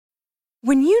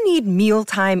When you need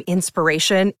mealtime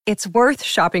inspiration, it's worth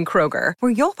shopping Kroger,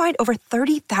 where you'll find over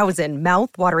 30,000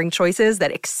 mouth-watering choices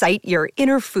that excite your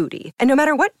inner foodie. And no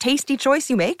matter what tasty choice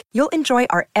you make, you'll enjoy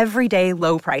our everyday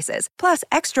low prices, plus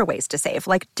extra ways to save,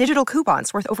 like digital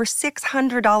coupons worth over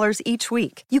 $600 each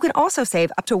week. You can also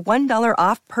save up to $1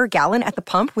 off per gallon at the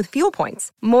pump with fuel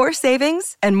points. More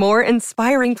savings and more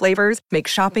inspiring flavors make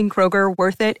shopping Kroger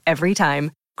worth it every time.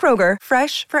 Kroger,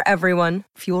 fresh for everyone.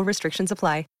 Fuel restrictions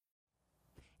apply.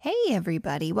 Hey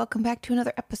everybody, welcome back to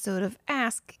another episode of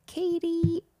Ask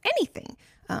Katie Anything.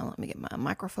 Let me get my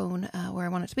microphone where I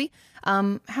want it to be.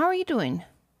 How are you doing?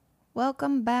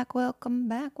 Welcome back, welcome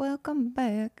back, welcome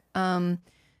back. Sean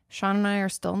and I are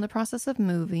still in the process of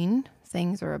moving.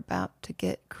 Things are about to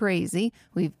get crazy.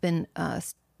 We've been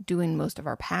doing most of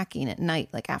our packing at night,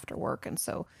 like after work, and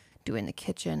so doing the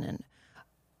kitchen. And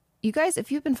you guys,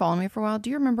 if you've been following me for a while,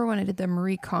 do you remember when I did the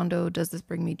Marie Kondo Does This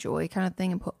Bring Me Joy kind of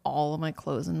thing and put all of my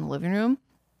clothes in the living room?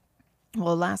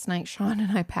 Well, last night, Sean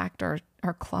and I packed our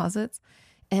closets.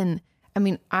 And I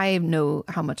mean, I know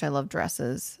how much I love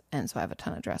dresses. And so I have a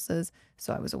ton of dresses.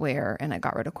 So I was aware and I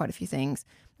got rid of quite a few things.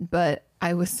 But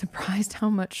I was surprised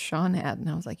how much Sean had. And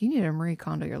I was like, you need to Marie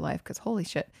Kondo your life because holy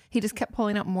shit. He just kept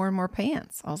pulling out more and more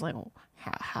pants. I was like, well,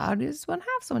 how does one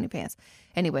have so many pants?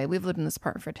 Anyway, we've lived in this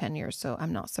apartment for 10 years, so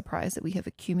I'm not surprised that we have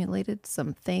accumulated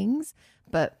some things,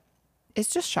 but it's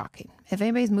just shocking. If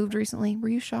anybody's moved recently, were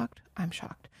you shocked? I'm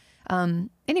shocked.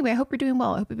 Anyway, I hope you're doing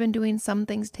well. I hope you've been doing some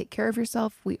things to take care of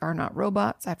yourself. We are not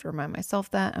robots. I have to remind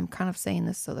myself that. I'm kind of saying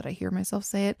this so that I hear myself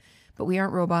say it, but we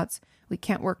aren't robots. We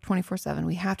can't work 24/7.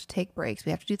 We have to take breaks.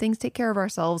 We have to do things to take care of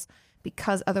ourselves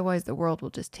because otherwise the world will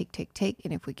just take.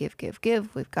 And if we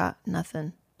give, we've got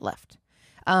nothing left.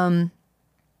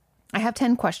 I have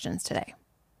 10 questions today.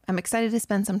 I'm excited to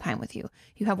spend some time with you.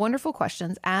 You have wonderful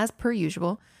questions as per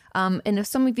usual. And if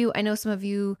some of you, I know some of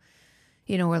you,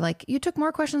 were like, you took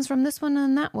more questions from this one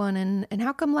and that one. And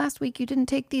how come last week you didn't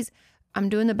take these? I'm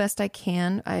doing the best I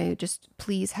can. I just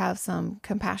please have some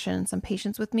compassion and some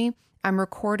patience with me. I'm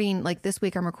recording, like this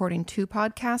week, I'm recording 2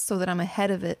 podcasts so that I'm ahead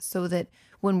of it so that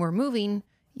when we're moving,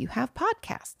 you have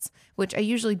podcasts, which I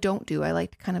usually don't do. I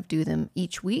like to kind of do them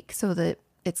each week so that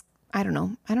it's, I don't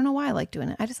know why I like doing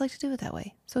it. I just like to do it that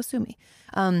way. So sue me.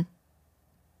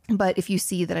 But if you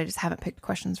see that I just haven't picked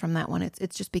questions from that one,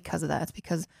 it's just because of that. It's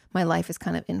because my life is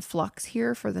kind of in flux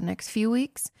here for the next few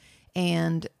weeks.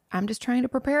 And I'm just trying to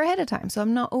prepare ahead of time. So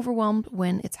I'm not overwhelmed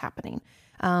when it's happening.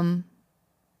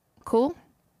 Cool.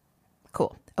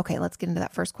 Okay, let's get into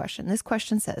that first question. This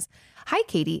question says, hi,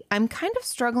 Katie. I'm kind of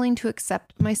struggling to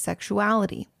accept my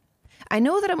sexuality. I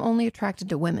know that I'm only attracted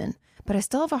to women, but I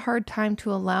still have a hard time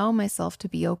to allow myself to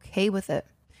be okay with it.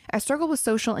 I struggle with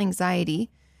social anxiety,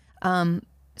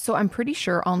 so I'm pretty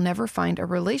sure I'll never find a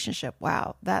relationship.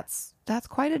 Wow, that's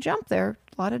quite a jump there.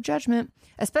 A lot of judgment,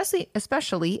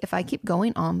 especially if I keep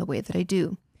going on the way that I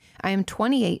do. I am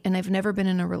 28 and I've never been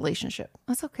in a relationship.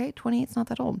 That's okay. 28's not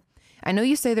that old. I know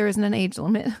you say there isn't an age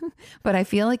limit, but I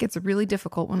feel like it's really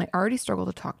difficult when I already struggle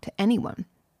to talk to anyone.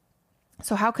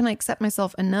 So how can I accept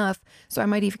myself enough so I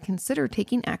might even consider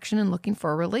taking action and looking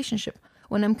for a relationship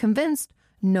when I'm convinced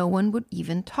no one would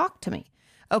even talk to me?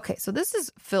 Okay, so this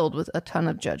is filled with a ton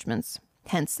of judgments,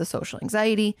 hence the social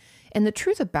anxiety. And the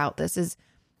truth about this is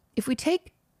if we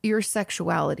take your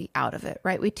sexuality out of it,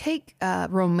 right? We take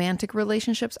romantic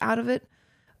relationships out of it.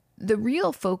 The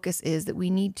real focus is that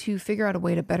we need to figure out a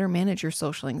way to better manage your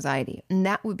social anxiety. And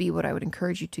that would be what I would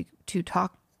encourage you to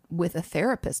talk with a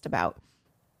therapist about.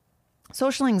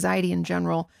 Social anxiety in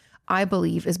general, I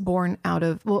believe, is born out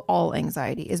of, all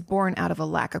anxiety is born out of a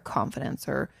lack of confidence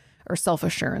or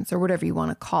self-assurance or whatever you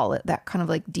want to call it, that kind of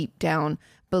like deep down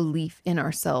belief in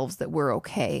ourselves that we're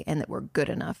okay and that we're good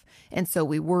enough. And so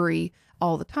we worry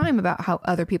all the time about how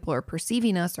other people are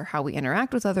perceiving us or how we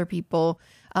interact with other people.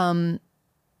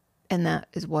 And that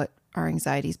is what our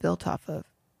anxiety is built off of.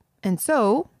 And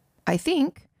so I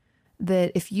think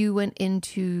that if you went in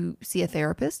to see a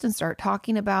therapist and start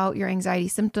talking about your anxiety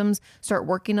symptoms, start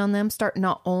working on them, start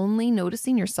not only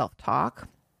noticing your self-talk.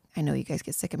 I know you guys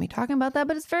get sick of me talking about that,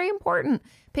 but it's very important.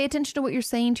 Pay attention to what you're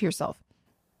saying to yourself.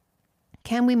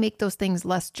 Can we make those things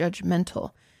less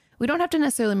judgmental? We don't have to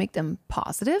necessarily make them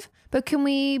positive, but can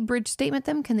we bridge statement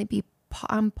them? Can they be,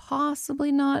 I'm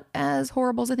possibly not as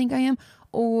horrible as I think I am,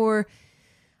 or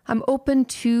I'm open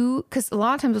to, because a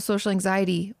lot of times with social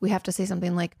anxiety, we have to say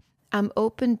something like, I'm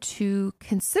open to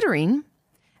considering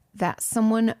that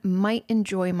someone might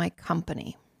enjoy my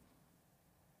company.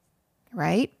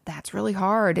 Right? That's really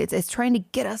hard. It's trying to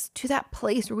get us to that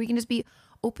place where we can just be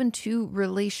open to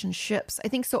relationships. I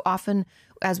think so often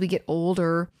as we get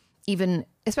older, even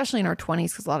especially in our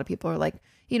 20s, because a lot of people are like,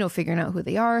 figuring out who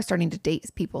they are, starting to date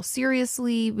people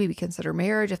seriously, maybe consider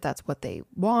marriage if that's what they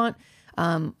want,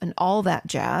 and all that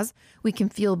jazz. We can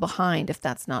feel behind if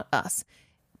that's not us.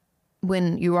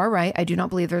 When you are right, I do not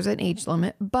believe there's an age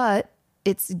limit, but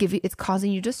it's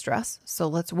causing you distress. So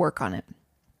let's work on it.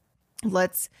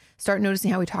 Let's start noticing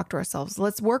how we talk to ourselves.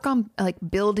 Let's work on like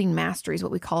building mastery is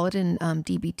what we call it in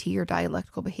DBT or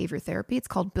dialectical behavior therapy. It's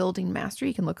called building mastery.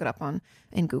 You can look it up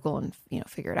in Google and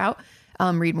figure it out.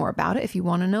 Read more about it if you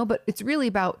want to know. But it's really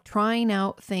about trying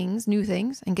out new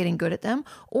things, and getting good at them,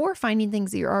 or finding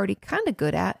things that you're already kind of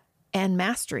good at and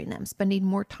mastering them, spending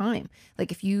more time.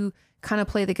 Like if you kind of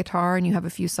play the guitar and you have a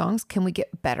few songs, can we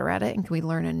get better at it? And can we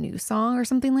learn a new song or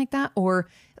something like that? Or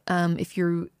if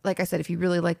you're, like I said, if you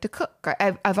really like to cook,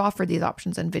 I've offered these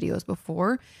options in videos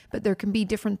before, but there can be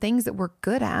different things that we're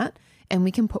good at, and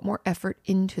we can put more effort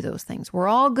into those things. We're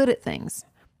all good at things.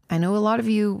 I know a lot of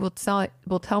you will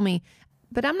tell me,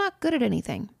 but I'm not good at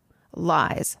anything.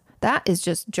 Lies. That is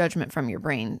just judgment from your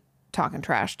brain talking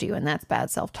trash to you, and that's bad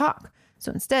self-talk.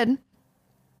 So instead,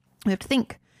 we have to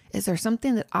think, is there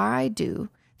something that I do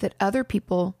that other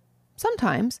people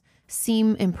sometimes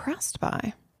seem impressed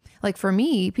by? Like for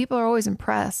me, people are always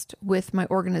impressed with my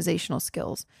organizational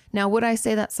skills. Now, would I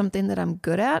say that's something that I'm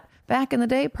good at? Back in the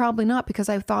day, probably not, because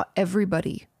I thought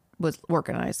everybody was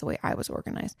organized the way I was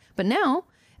organized. But now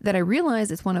that I realize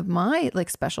it's one of my like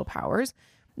special powers,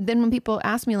 then when people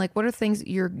ask me like, what are things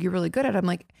you're really good at? I'm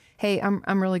like, hey, I'm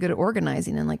really good at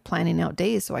organizing and like planning out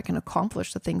days so I can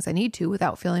accomplish the things I need to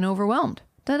without feeling overwhelmed.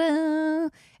 Ta-da!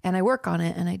 And I work on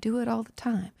it, and I do it all the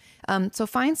time. So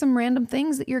find some random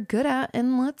things that you're good at,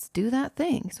 and let's do that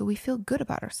thing so we feel good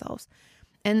about ourselves.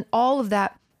 And all of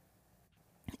that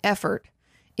effort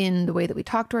in the way that we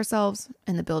talk to ourselves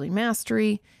and the building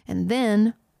mastery, and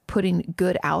then putting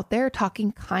good out there,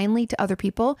 talking kindly to other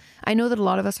people. I know that a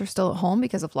lot of us are still at home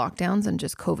because of lockdowns and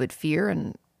just COVID fear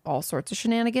and all sorts of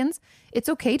shenanigans. It's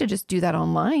okay to just do that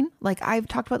online. Like I've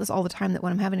talked about this all the time, that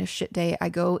when I'm having a shit day, I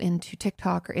go into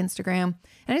TikTok or Instagram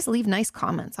and I just leave nice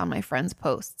comments on my friends'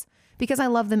 posts because I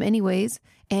love them anyways.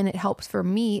 And it helps for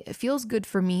me. It feels good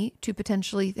for me to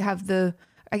potentially have the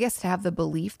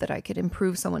belief that I could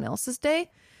improve someone else's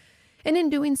day. And in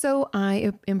doing so,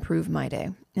 I improve my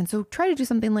day. And so try to do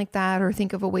something like that, or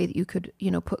think of a way that you could,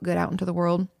 put good out into the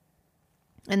world.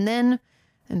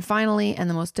 And finally, and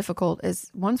the most difficult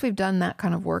is once we've done that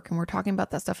kind of work and we're talking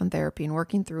about that stuff in therapy and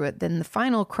working through it, then the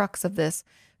final crux of this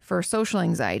for social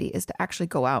anxiety is to actually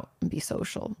go out and be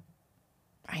social.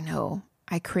 I know,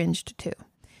 I cringed too.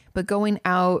 But going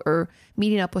out or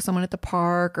meeting up with someone at the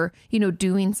park or,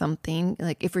 doing something,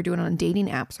 like if you're doing it on dating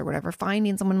apps or whatever,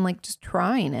 finding someone, like just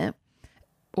trying it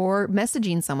or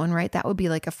messaging someone, right? That would be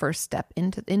like a first step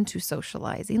into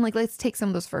socializing. Like, let's take some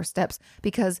of those first steps,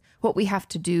 because what we have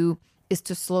to do is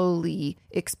to slowly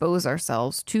expose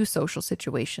ourselves to social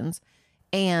situations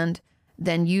and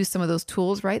then use some of those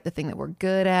tools, right? The thing that we're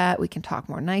good at, we can talk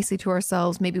more nicely to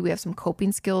ourselves. Maybe we have some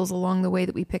coping skills along the way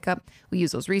that we pick up. We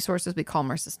use those resources, we calm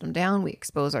our system down, we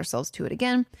expose ourselves to it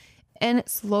again. And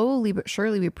slowly but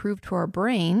surely we prove to our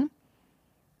brain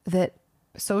that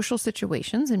social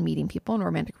situations and meeting people in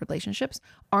romantic relationships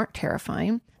aren't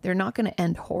terrifying. They're not going to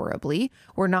end horribly.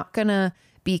 We're not going to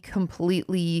be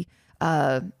completely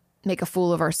make a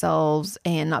fool of ourselves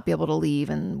and not be able to leave,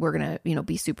 and we're going to,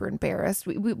 be super embarrassed.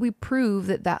 We prove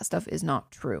that stuff is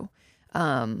not true.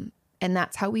 And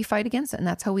that's how we fight against it. And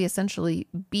that's how we essentially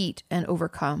beat and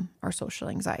overcome our social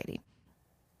anxiety.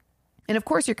 And of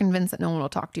course, you're convinced that no one will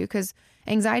talk to you, because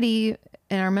anxiety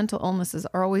and our mental illnesses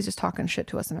are always just talking shit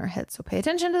to us in our heads. So pay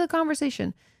attention to the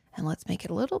conversation and let's make it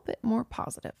a little bit more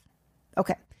positive.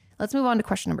 Okay, let's move on to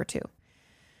question number 2.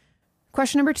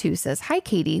 Question number 2 says, "Hi,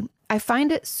 Katie. I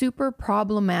find it super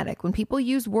problematic when people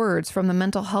use words from the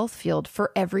mental health field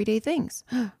for everyday things.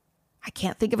 I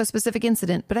can't think of a specific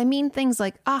incident, but I mean things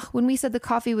like, when we said the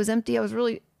coffee was empty,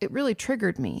 it really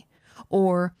triggered me.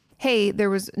 Or, hey, there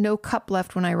was no cup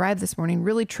left when I arrived this morning.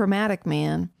 Really traumatic,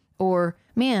 man. Or,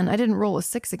 man, I didn't roll a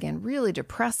 6 again. Really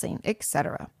depressing,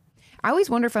 etc. I always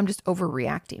wonder if I'm just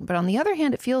overreacting, but on the other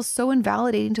hand, it feels so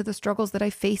invalidating to the struggles that I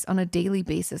face on a daily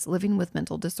basis living with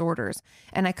mental disorders.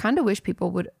 And I kind of wish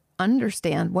people would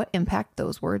understand what impact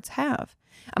those words have.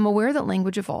 I'm aware that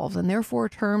language evolves and therefore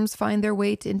terms find their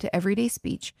way into everyday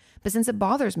speech. But since it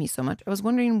bothers me so much, I was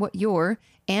wondering what your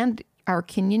and our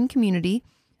Kenyan community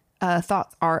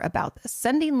thoughts are about this.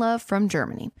 Sending love from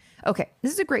Germany." Okay,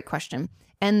 this is a great question.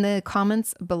 And the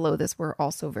comments below this were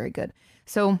also very good.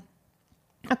 So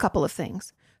a couple of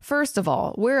things. First of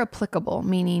all, where applicable,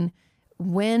 meaning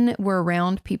when we're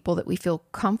around people that we feel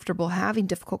comfortable having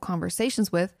difficult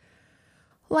conversations with,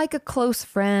 like a close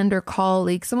friend or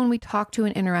colleague, someone we talk to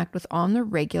and interact with on the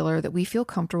regular that we feel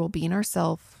comfortable being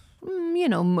ourselves,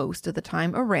 most of the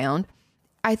time around,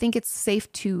 I think it's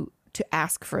safe to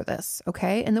ask for this,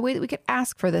 okay? And the way that we could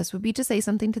ask for this would be to say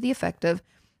something to the effect of,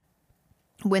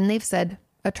 when they've said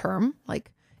a term,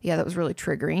 like, yeah, that was really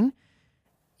triggering,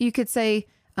 you could say,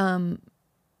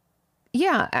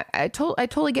 yeah, I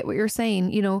totally get what you're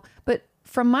saying, but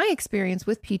from my experience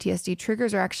with PTSD,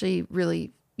 triggers are actually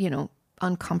really,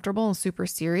 uncomfortable and super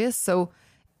serious. So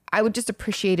I would just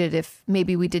appreciate it if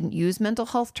maybe we didn't use mental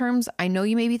health terms. I know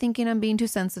you may be thinking I'm being too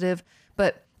sensitive,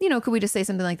 but, could we just say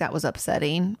something like that was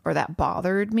upsetting or that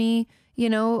bothered me,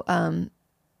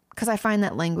 because I find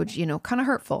that language, kind of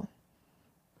hurtful.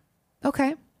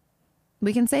 Okay,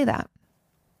 we can say that.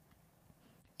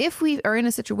 If we are in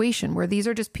a situation where these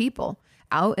are just people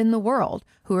out in the world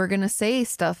who are going to say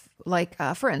stuff like,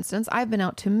 for instance, I've been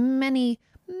out to many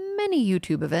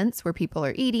YouTube events where people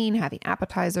are eating, having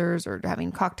appetizers or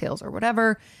having cocktails or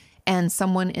whatever. And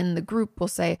someone in the group will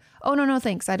say, oh, no,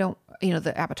 thanks. I don't,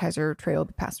 the appetizer tray will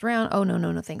be passed around. Oh,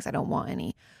 no, thanks. I don't want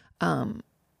any.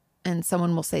 And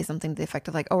someone will say something to the effect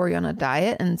of like, oh, are you on a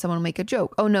diet? And someone will make a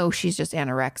joke. Oh, no, she's just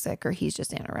anorexic or he's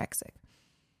just anorexic.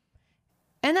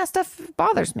 And that stuff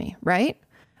bothers me, right?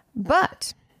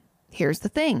 But here's the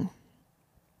thing.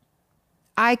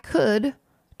 I could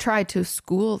try to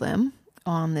school them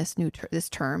on this this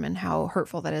term and how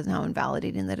hurtful that is and how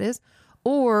invalidating that is.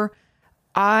 Or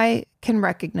I can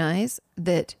recognize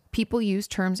that people use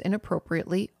terms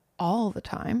inappropriately all the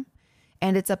time.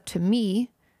 And it's up to me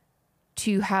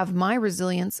to have my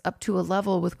resilience up to a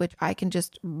level with which I can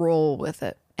just roll with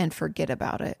it and forget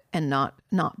about it and not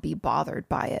be bothered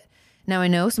by it. Now, I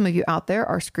know some of you out there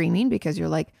are screaming because you're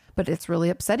like, but it's really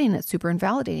upsetting. It's super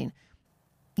invalidating.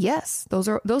 Yes,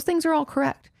 those things are all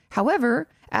correct. However,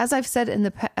 as I've said in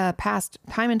the past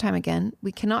time and time again,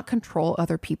 we cannot control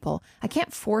other people. I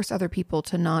can't force other people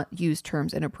to not use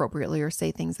terms inappropriately or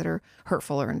say things that are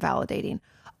hurtful or invalidating.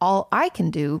 All I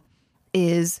can do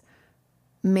is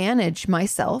manage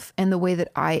myself and the way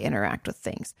that I interact with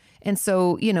things. And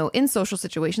so, in social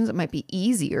situations, it might be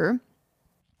easier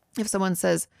if someone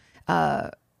says,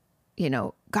 God,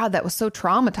 that was so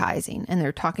traumatizing. And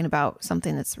they're talking about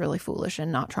something that's really foolish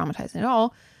and not traumatizing at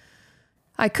all.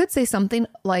 I could say something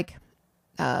like,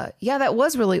 yeah, that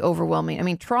was really overwhelming. I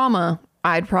mean, trauma,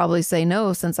 I'd probably say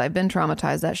no, since I've been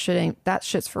traumatized. That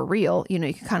shit's for real. You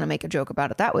can kind of make a joke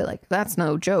about it that way. Like, that's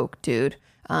no joke, dude.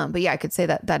 But yeah, I could say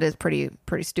that is pretty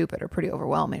stupid or pretty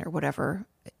overwhelming or whatever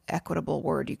equitable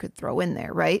word you could throw in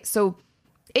there. Right. So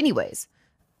anyways,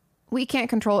 we can't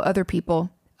control other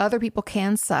people. Other people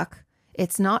can suck.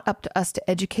 It's not up to us to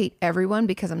educate everyone,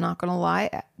 because I'm not going to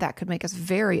lie, that could make us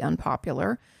very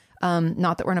unpopular.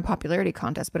 Not that we're in a popularity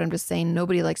contest, but I'm just saying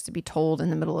nobody likes to be told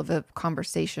in the middle of a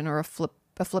conversation or a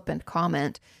flippant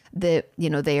comment that,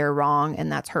 they are wrong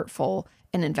and that's hurtful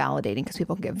and invalidating, because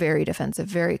people can get very defensive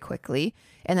very quickly,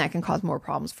 and that can cause more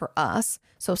problems for us.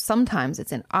 So sometimes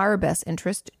it's in our best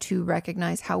interest to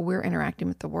recognize how we're interacting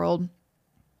with the world,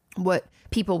 what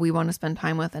people we want to spend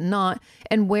time with and not,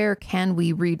 and where can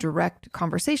we redirect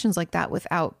conversations like that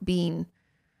without being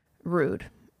rude.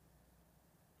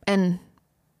 And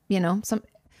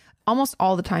almost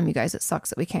all the time, you guys, it sucks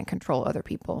that we can't control other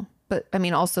people. But I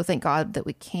mean, also thank God that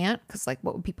we can't, because like,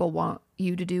 what would people want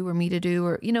you to do or me to do?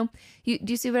 Or, do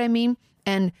you see what I mean?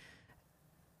 And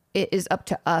it is up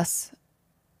to us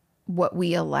what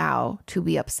we allow to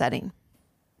be upsetting.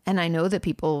 And I know that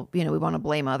people, we want to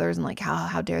blame others and like,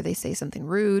 how dare they say something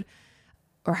rude,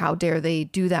 or how dare they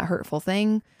do that hurtful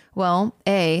thing? Well,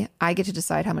 A, I get to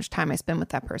decide how much time I spend with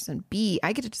that person. B,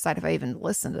 I get to decide if I even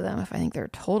listen to them. If I think they're a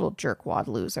total jerkwad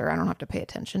loser, I don't have to pay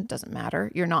attention. It doesn't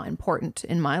matter. You're not important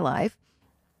in my life.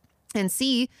 And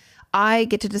C, I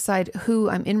get to decide who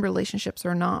I'm in relationships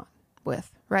or not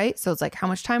with, right? So it's like, how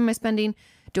much time am I spending?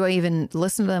 Do I even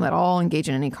listen to them at all, engage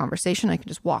in any conversation? I can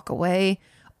just walk away.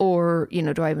 Or,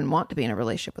 do I even want to be in a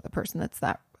relationship with a person that's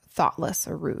that thoughtless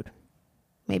or rude?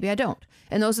 Maybe I don't.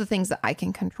 And those are the things that I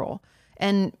can control.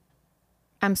 And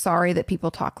I'm sorry that people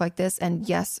talk like this. And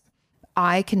yes,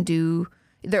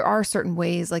 there are certain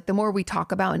ways, like the more we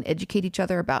talk about and educate each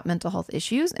other about mental health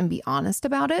issues and be honest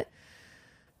about it,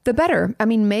 the better. I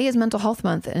mean, May is Mental Health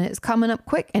Month and it's coming up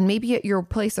quick. And maybe at your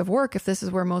place of work, if this is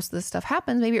where most of this stuff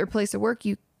happens, maybe at your place of work,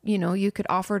 you could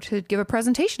offer to give a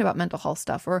presentation about mental health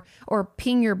stuff, or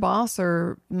ping your boss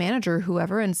or manager,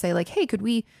 whoever, and say like, hey, could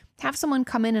we have someone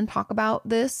come in and talk about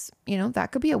this?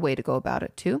 That could be a way to go about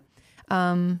it too.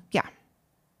 Yeah,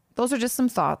 those are just some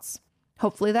thoughts.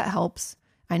 Hopefully that helps.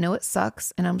 I know it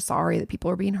sucks and I'm sorry that people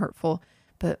are being hurtful,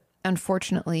 but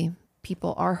unfortunately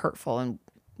people are hurtful and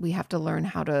we have to learn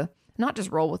how to not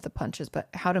just roll with the punches, but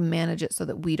how to manage it so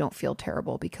that we don't feel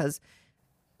terrible, because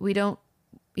we don't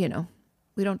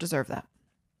deserve that.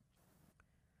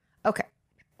 Okay,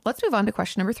 let's move on to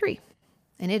question number 3.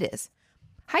 And it is,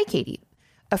 hi, Katie.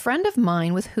 A friend of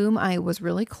mine with whom I was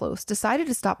really close decided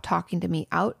to stop talking to me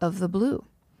out of the blue.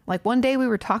 Like one day we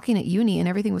were talking at uni and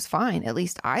everything was fine. At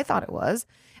least I thought it was.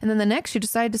 And then the next she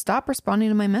decided to stop responding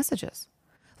to my messages.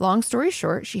 Long story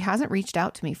short, she hasn't reached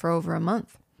out to me for over a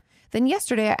month. Then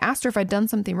yesterday I asked her if I'd done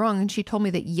something wrong, and she told me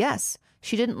that yes,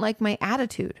 she didn't like my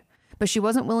attitude, but she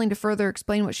wasn't willing to further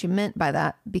explain what she meant by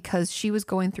that because she was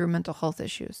going through mental health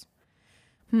issues.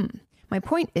 My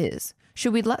point is,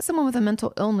 should we let someone with a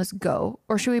mental illness go,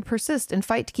 or should we persist and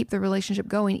fight to keep the relationship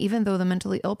going even though the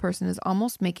mentally ill person is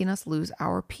almost making us lose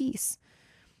our peace?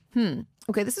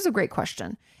 Okay, this is a great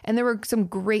question. And there were some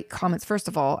great comments. First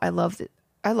of all, I love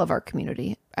our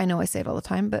community. I know I say it all the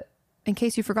time, but in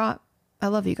case you forgot, I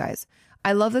love you guys.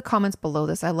 I love the comments below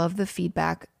this. I love the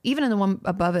feedback. Even in the one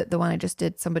above it, the one I just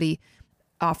did, somebody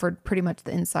offered pretty much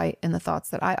the insight and the thoughts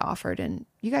that I offered, and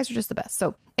you guys are just the best.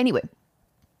 So anyway,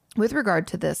 with regard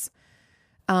to this,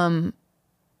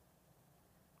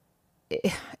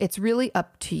 it's really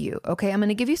up to you. Okay. I'm going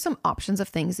to give you some options of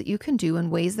things that you can do and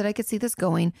ways that I could see this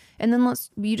going. And then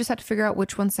you just have to figure out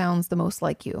which one sounds the most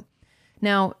like you.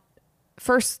 Now,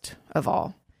 first of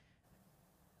all,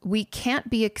 we can't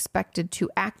be expected to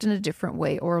act in a different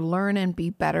way or learn and be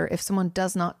better if someone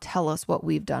does not tell us what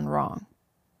we've done wrong.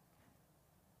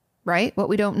 Right? What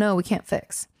we don't know, we can't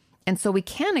fix. And so we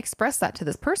can express that to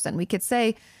this person. We could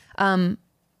say, I'm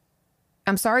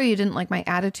sorry you didn't like my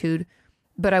attitude,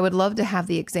 but I would love to have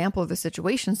the example of the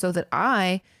situation so that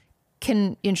I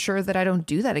can ensure that I don't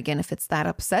do that again if it's that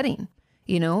upsetting.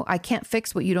 I can't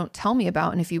fix what you don't tell me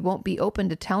about. And if you won't be open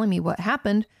to telling me what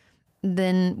happened,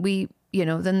 then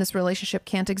then this relationship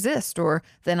can't exist, or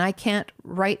then I can't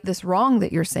right this wrong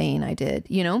that you're saying I did.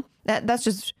 That's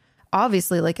just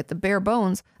obviously, like, at the bare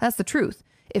bones, that's the truth.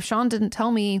 If Sean didn't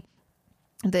tell me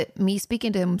that me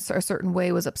speaking to him a certain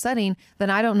way was upsetting, then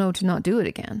I don't know to not do it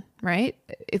again, right?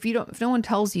 If no one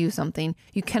tells you something,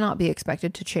 you cannot be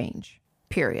expected to change,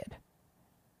 period.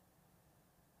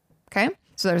 Okay?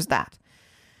 So there's that.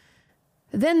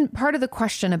 Then part of the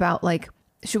question about, like,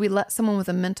 should we let someone with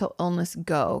a mental illness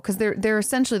go? Because they're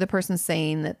essentially the person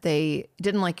saying that they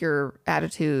didn't like your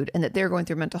attitude and that they're going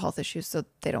through mental health issues, so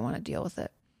they don't want to deal with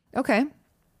it. Okay.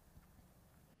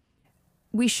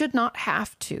 We should not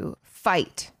have to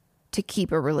fight to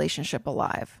keep a relationship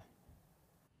alive.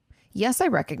 Yes, I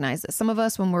recognize that some of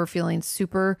us, when we're feeling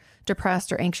super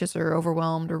depressed or anxious or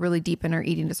overwhelmed or really deep in our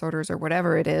eating disorders or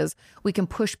whatever it is, we can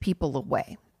push people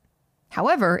away.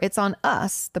 However, it's on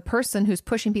us, the person who's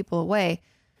pushing people away,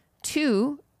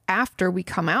 to, after we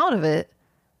come out of it,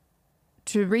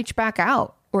 to reach back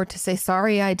out or to say,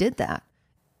 sorry, I did that.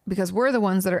 Because we're the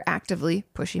ones that are actively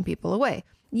pushing people away.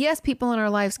 Yes, people in our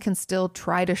lives can still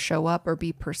try to show up or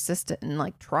be persistent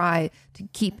and try to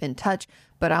keep in touch.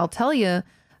 But I'll tell you,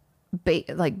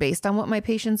 based on what my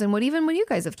patients and what you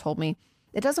guys have told me,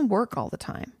 it doesn't work all the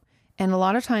time. And a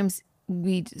lot of times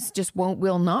we just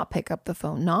will not pick up the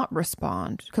phone, not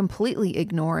respond, completely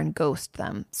ignore and ghost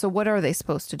them. So what are they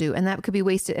supposed to do? And that could be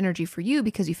wasted energy for you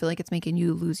because you feel like it's making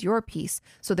you lose your peace.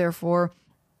 So therefore,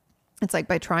 it's like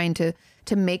by trying to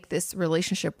make this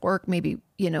relationship work, maybe,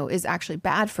 is actually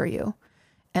bad for you.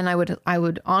 And I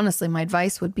would honestly, my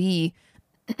advice would be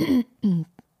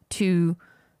to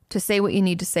say what you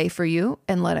need to say for you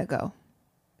and let it go.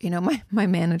 My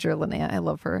manager, Linnea, I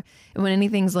love her. And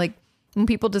when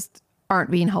people just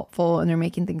aren't being helpful and they're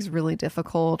making things really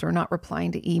difficult or not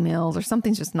replying to emails or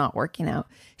something's just not working out,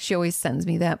 she always sends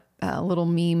me that little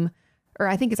meme, or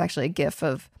I think it's actually a GIF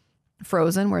of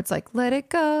Frozen, where it's like, let it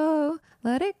go,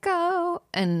 let it go.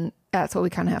 And that's what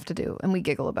we kind of have to do. And we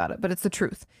giggle about it, but it's the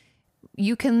truth.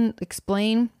 You can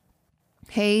explain,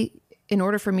 hey, in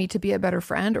order for me to be a better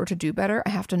friend or to do better, I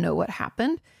have to know what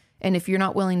happened. And if you're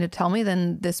not willing to tell me,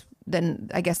 then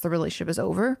I guess the relationship is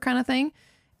over, kind of thing.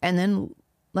 And then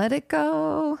let it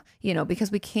go, because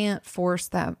we can't force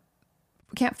that.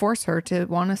 We can't force her to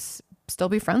want to still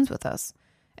be friends with us.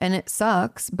 And it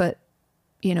sucks, but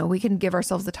we can give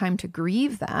ourselves the time to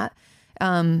grieve that,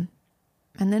 and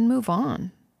then move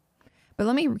on. But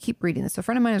let me keep reading this. So a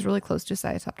friend of mine is really close to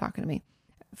decided to stop talking to me.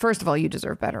 First of all, you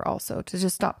deserve better also, to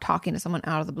just stop talking to someone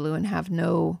out of the blue and have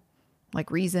no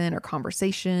reason or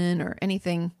conversation or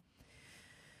anything.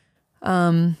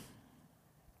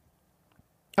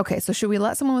 Okay. So should we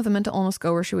let someone with a mental illness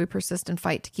go, or should we persist and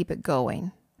fight to keep it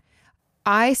going?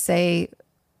 I say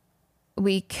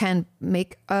we can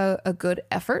make a good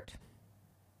effort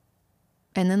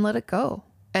and then let it go.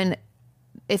 And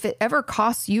if it ever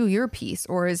costs you your peace,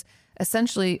 or is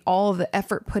essentially all the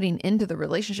effort putting into the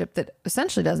relationship that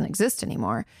essentially doesn't exist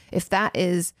anymore, if that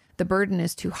is, the burden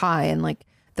is too high and like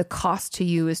the cost to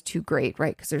you is too great,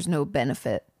 right? Because there's no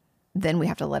benefit, then we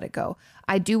have to let it go.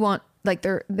 I do want, like,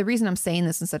 the reason I'm saying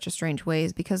this in such a strange way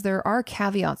is because there are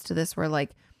caveats to this where,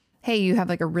 like, hey, you have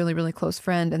like a really, really close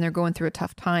friend and they're going through a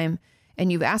tough time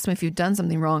and you've asked them if you've done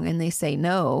something wrong and they say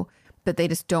no, but they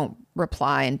just don't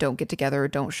reply and don't get together or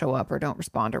don't show up or don't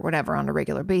respond or whatever on a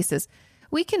regular basis.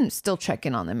 We can still check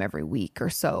in on them every week or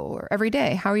so, or every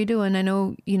day. How are you doing? I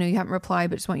know, you haven't replied,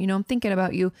 but just want you to know I'm thinking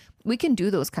about you. We can do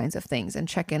those kinds of things and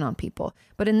check in on people.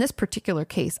 But in this particular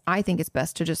case, I think it's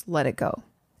best to just let it go.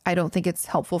 I don't think it's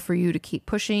helpful for you to keep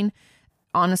pushing.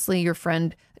 Honestly, your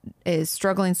friend is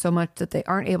struggling so much that they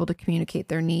aren't able to communicate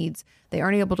their needs. They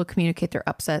aren't able to communicate their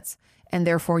upsets. And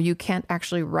therefore, you can't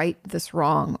actually right this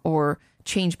wrong or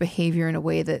change behavior in a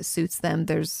way that suits them.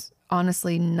 There's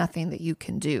honestly nothing that you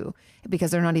can do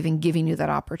because they're not even giving you that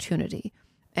opportunity.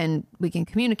 And we can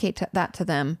communicate that to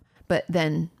them. But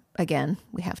then again,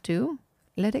 we have to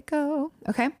let it go.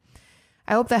 Okay.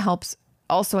 I hope that helps.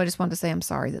 Also, I just want to say I'm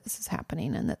sorry that this is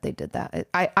happening and that they did that.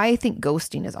 I think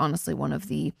ghosting is honestly one of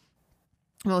the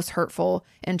most hurtful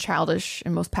and childish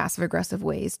and most passive aggressive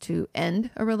ways to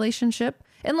end a relationship.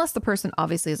 Unless the person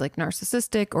obviously is like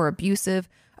narcissistic or abusive,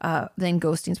 then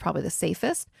ghosting is probably the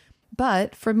safest.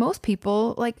 But for most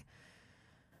people, like,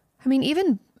 I mean,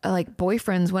 even like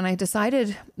boyfriends, when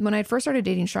I first started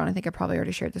dating Sean, I think I probably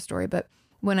already shared the story, but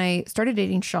when I started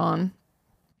dating Sean,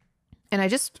 and I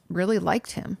just really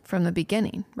liked him from the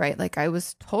beginning, right? Like I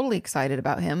was totally excited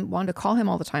about him, wanted to call him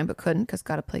all the time, but couldn't because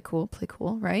got to play cool,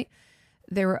 right?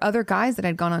 There were other guys that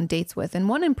I'd gone on dates with. And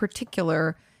one in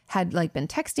particular had like been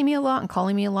texting me a lot and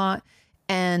calling me a lot.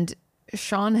 And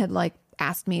Sean had like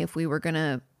asked me if we were going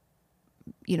to,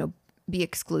 be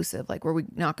exclusive. Like, were we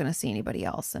not going to see anybody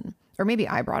else? Or maybe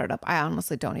I brought it up. I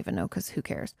honestly don't even know because who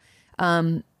cares?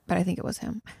 But I think it was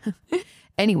him.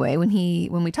 Anyway,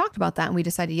 when we talked about that and we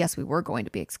decided, yes, we were going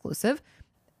to be exclusive.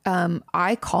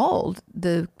 I called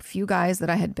the few guys that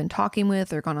I had been talking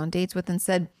with or gone on dates with and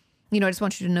said, I just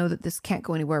want you to know that this can't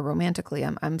go anywhere romantically.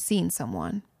 I'm seeing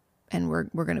someone and we're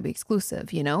going to be exclusive,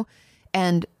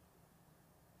 and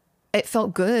it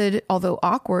felt good, although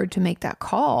awkward, to make that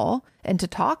call and to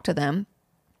talk to them.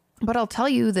 But I'll tell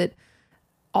you that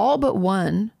all but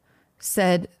one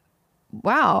said,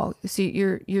 wow, so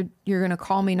you're going to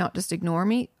call me, not just ignore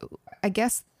me? I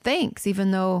guess thanks,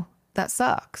 even though that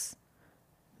sucks.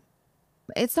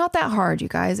 It's not that hard, you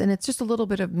guys. And it's just a little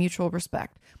bit of mutual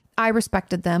respect. I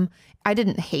respected them. I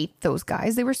didn't hate those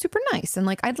guys. They were super nice. And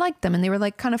like, I'd liked them and they were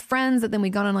like kind of friends that then we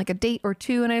got on like a date or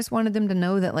two. And I just wanted them to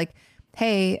know that like,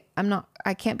 hey,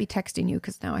 I can't be texting you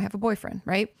because now I have a boyfriend.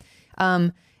 Right.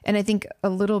 And I think a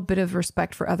little bit of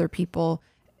respect for other people,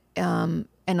 and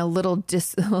a little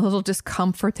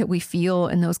discomfort that we feel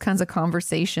in those kinds of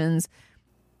conversations,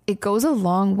 it goes a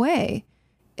long way.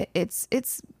 It's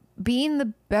being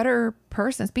the better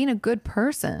person. It's being a good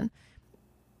person.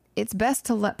 It's best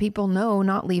to let people know,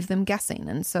 not leave them guessing.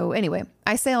 And so anyway,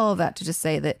 I say all of that to just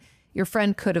say that your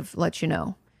friend could have let you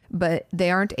know, but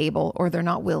they aren't able or they're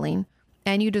not willing,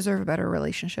 and you deserve a better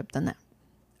relationship than that.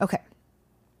 Okay.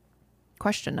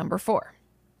 Question number 4.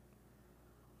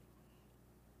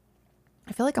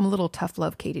 I feel like I'm a little tough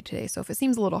love Katie today. So if it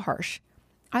seems a little harsh,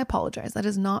 I apologize. That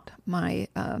is not my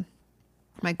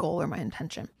goal or my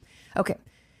intention. Okay.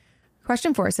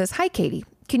 Question 4 says, hi, Katie.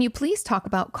 Can you please talk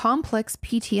about complex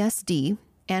PTSD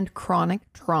and chronic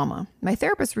trauma? My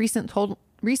therapist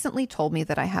recently told me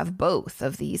that I have both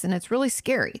of these, and it's really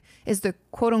scary. Is the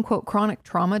quote unquote chronic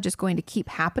trauma just going to keep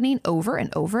happening over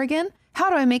and over again? How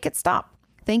do I make it stop?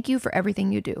 Thank you for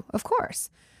everything you do. Of course.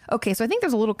 Okay, so I think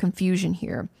there's a little confusion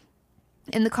here.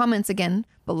 In the comments again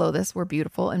below this were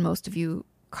beautiful, and most of you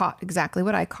caught exactly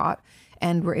what I caught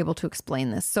and were able to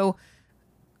explain this. So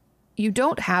you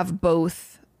don't have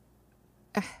both.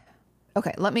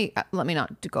 Okay, let me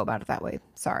not go about it that way.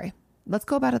 Sorry. Let's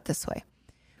go about it this way.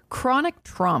 Chronic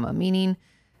trauma, meaning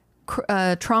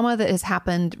trauma that has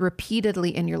happened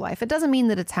repeatedly in your life. It doesn't mean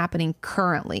that it's happening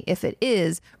currently. If it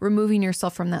is, removing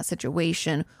yourself from that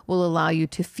situation will allow you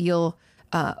to feel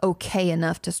okay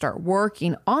enough to start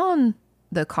working on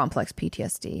the complex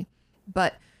PTSD.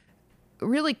 But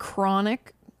really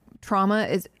chronic trauma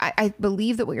is, I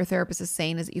believe that what your therapist is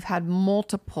saying is that you've had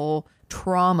multiple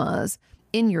traumas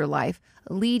in your life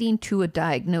leading to a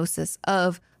diagnosis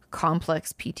of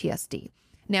complex PTSD.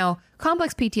 Now,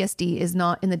 complex PTSD is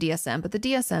not in the DSM, but the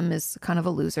DSM is kind of a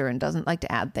loser and doesn't like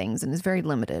to add things and is very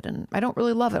limited. And I don't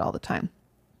really love it all the time.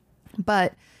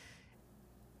 But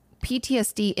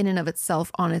PTSD in and of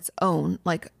itself on its own,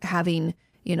 like having,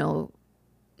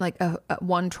 like a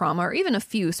one trauma or even a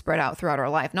few spread out throughout our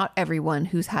life. Not everyone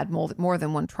who's had more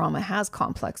than one trauma has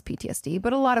complex PTSD,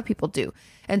 but a lot of people do.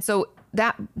 And so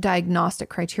that diagnostic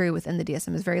criteria within the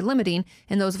DSM is very limiting.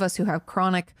 And those of us who have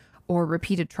chronic or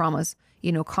repeated traumas,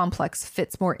 complex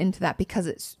fits more into that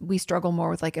because we struggle more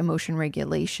with like emotion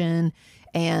regulation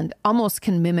and almost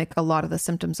can mimic a lot of the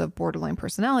symptoms of borderline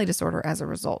personality disorder as a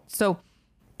result. So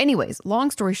anyways,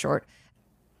 long story short,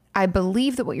 I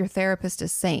believe that what your therapist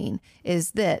is saying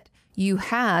is that you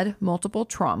had multiple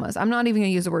traumas. I'm not even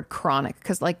going to use the word chronic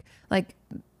because like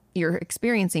you're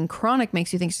experiencing chronic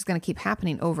makes you think it's just going to keep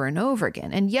happening over and over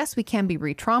again. And yes, we can be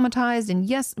re-traumatized, and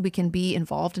yes, we can be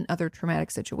involved in other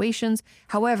traumatic situations.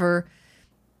 However,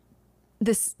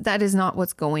 that is not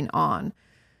what's going on.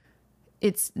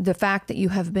 It's the fact that you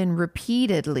have been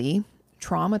repeatedly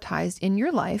traumatized in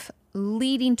your life,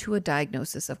 leading to a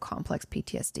diagnosis of complex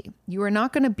PTSD. You are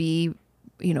not going to be,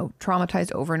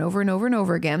 traumatized over and over and over and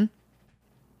over again,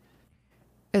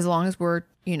 as long as we're,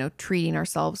 treating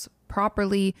ourselves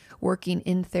properly, working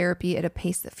in therapy at a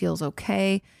pace that feels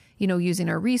okay, using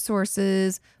our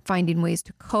resources, finding ways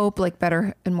to cope, like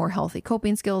better and more healthy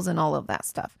coping skills and all of that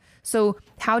stuff. So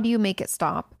how do you make it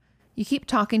stop? You keep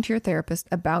talking to your therapist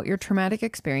about your traumatic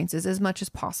experiences as much as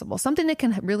possible. Something that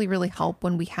can really, really help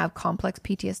when we have complex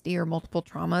PTSD or multiple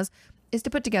traumas is to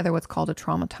put together what's called a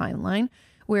trauma timeline,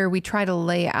 where we try to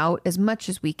lay out as much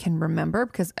as we can remember,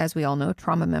 because as we all know,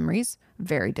 trauma memories,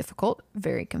 very difficult,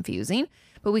 very confusing,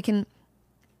 but we can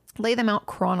lay them out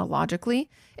chronologically.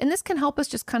 And this can help us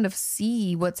just kind of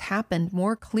see what's happened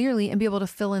more clearly and be able to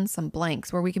fill in some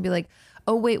blanks where we can be like,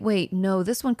 oh, wait, no,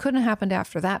 this one couldn't have happened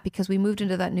after that because we moved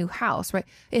into that new house, right?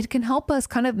 It can help us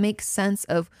kind of make sense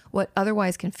of what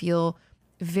otherwise can feel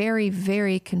very,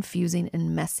 very confusing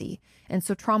and messy. And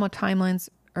so trauma timelines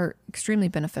are extremely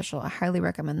beneficial. I highly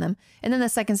recommend them. And then the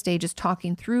second stage is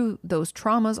talking through those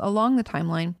traumas along the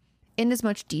timeline in as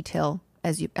much detail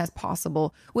as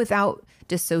possible without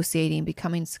dissociating,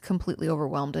 becoming completely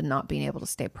overwhelmed and not being able to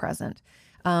stay present.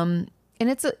 And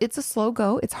it's a slow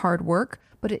go. It's hard work,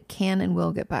 but it can and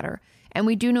will get better. And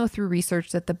we do know through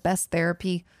research that the best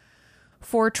therapy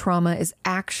for trauma is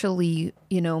actually,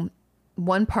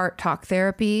 one part talk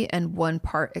therapy and one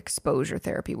part exposure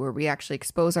therapy, where we actually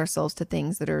expose ourselves to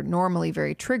things that are normally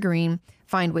very triggering,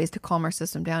 find ways to calm our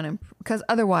system down. And because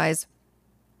otherwise,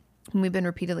 when we've been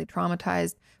repeatedly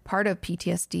traumatized, part of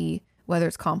PTSD, whether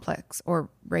it's complex or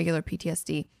regular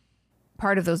PTSD,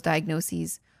 part of those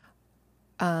diagnoses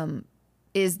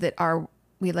is that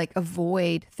we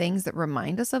avoid things that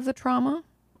remind us of the trauma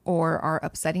or are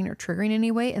upsetting or triggering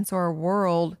anyway. And so our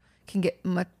world can get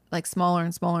much smaller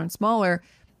and smaller and smaller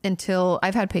until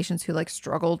I've had patients who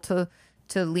struggle to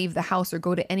leave the house or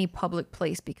go to any public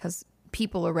place because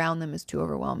people around them is too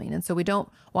overwhelming. And so we don't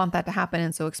want that to happen.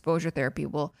 And so exposure therapy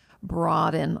will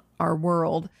broaden our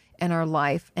world and our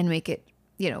life and make it,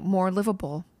 more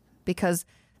livable, because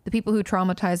the people who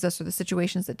traumatized us or the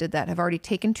situations that did that have already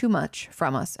taken too much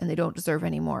from us and they don't deserve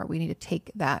any more. We need to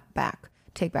take that back,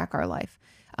 take back our life.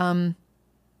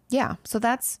 So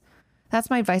that's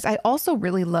my advice. I also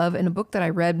really love, in a book that I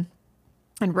read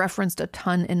and referenced a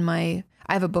ton I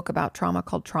have a book about trauma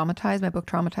called Traumatized. My book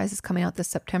Traumatized is coming out this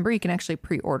September. You can actually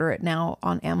pre-order it now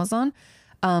on Amazon.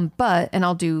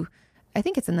 I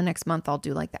think it's in the next month, I'll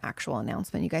do the actual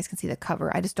announcement. You guys can see the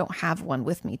cover. I just don't have one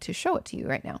with me to show it to you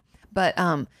right now. But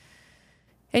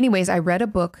anyways, I read a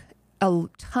book a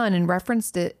ton and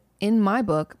referenced it in my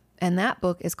book. And that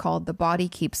book is called The Body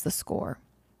Keeps the Score.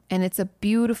 And it's a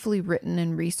beautifully written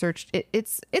and researched.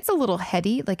 It's a little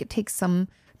heady. It takes some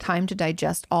time to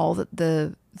digest all that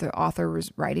the author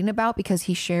was writing about, because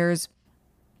he shares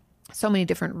so many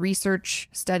different research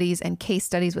studies and case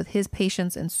studies with his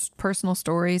patients and personal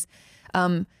stories.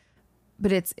 But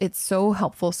it's so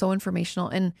helpful, so informational,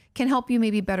 and can help you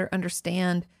maybe better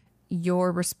understand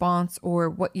your response or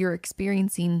what you're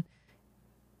experiencing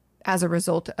as a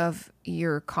result of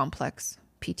your complex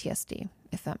PTSD,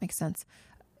 if that makes sense.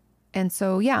 And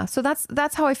so, so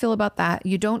that's how I feel about that.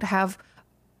 You don't have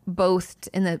both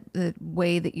in the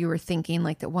way that you were thinking,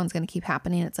 that one's going to keep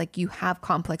happening. It's you have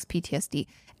complex PTSD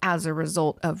as a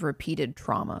result of repeated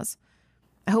traumas.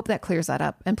 I hope that clears that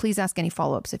up. And please ask any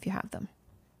follow-ups if you have them.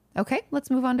 Okay,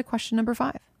 let's move on to question number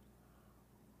 5.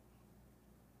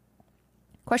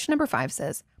 Question number 5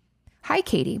 says, "Hi,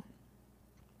 Katie.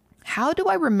 How do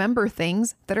I remember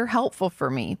things that are helpful for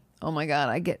me?" Oh my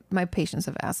God, my patients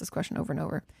have asked this question over and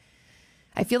over.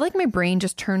 "I feel like my brain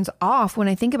just turns off when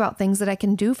I think about things that I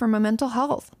can do for my mental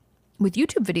health. With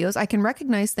YouTube videos, I can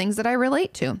recognize things that I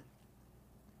relate to.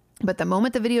 But the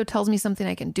moment the video tells me something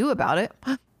I can do about it,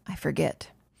 I forget.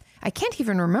 I can't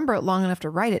even remember it long enough to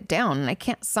write it down, and I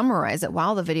can't summarize it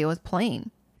while the video is playing.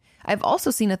 I've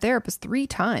also seen a therapist 3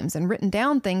 times and written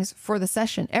down things for the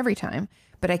session every time,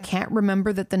 but I can't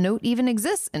remember that the note even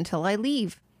exists until I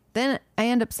leave. Then I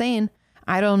end up saying,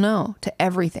 I don't know, to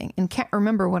everything and can't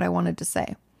remember what I wanted to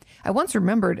say. I once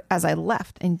remembered as I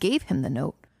left and gave him the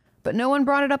note, but no one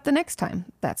brought it up the next time.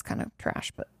 That's kind of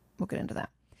trash, but we'll get into that.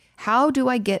 How do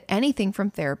I get anything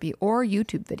from therapy or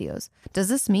YouTube videos? Does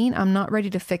this mean I'm not ready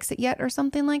to fix it yet or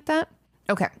something like that?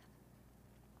 Okay.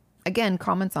 Again,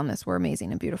 comments on this were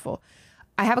amazing and beautiful.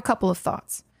 I have a couple of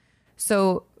thoughts.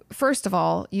 So first of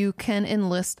all, you can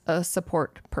enlist a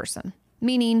support person,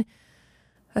 meaning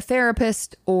a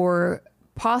therapist, or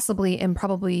possibly and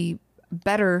probably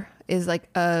better is like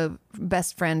a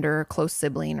best friend or a close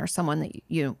sibling or someone that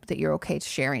you're okay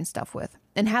sharing stuff with,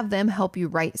 and have them help you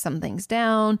write some things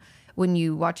down. When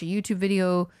you watch a YouTube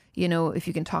video, if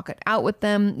you can talk it out with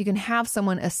them, you can have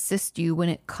someone assist you when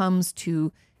it comes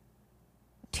to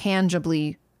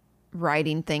tangibly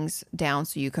writing things down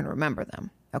so you can remember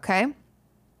them. Okay.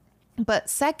 But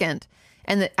second,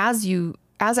 and that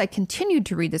as I continued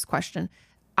to read this question,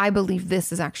 I believe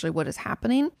this is actually what is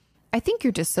happening. I think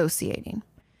you're dissociating.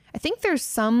 I think there's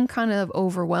some kind of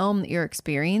overwhelm that you're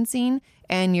experiencing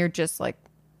and you're just like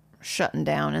shutting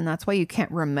down. And that's why you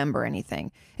can't remember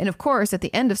anything. And of course, at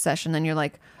the end of session, then you're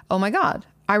like, oh my God,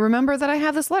 I remember that I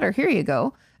have this letter. Here you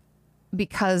go.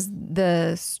 Because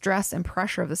the stress and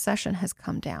pressure of the session has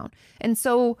come down. And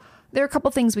so there are a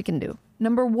couple things we can do.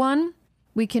 Number one,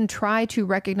 we can try to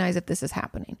recognize if this is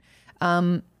happening.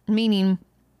 Meaning,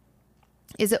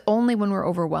 is it only when we're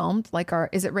overwhelmed?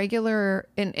 Is it regular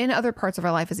in other parts of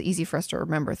our life? Is it easy for us to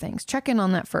remember things? Check in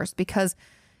on that first, because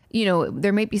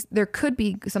there could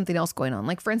be something else going on.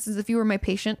 Like, for instance, if you were my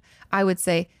patient, I would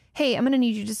say, hey, I'm going to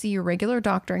need you to see your regular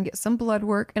doctor and get some blood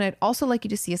work. And I'd also like you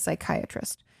to see a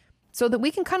psychiatrist so that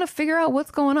we can kind of figure out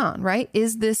what's going on, right?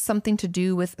 Is this something to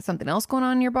do with something else going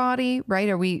on in your body, right?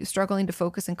 Are we struggling to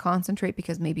focus and concentrate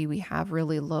because maybe we have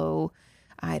really low,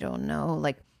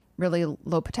 really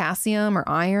low potassium or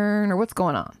iron, or what's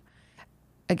going on?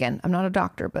 Again, I'm not a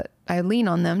doctor, but I lean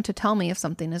on them to tell me if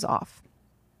something is off.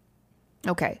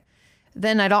 Okay.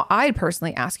 Then I'd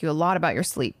personally ask you a lot about your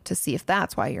sleep to see if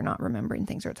that's why you're not remembering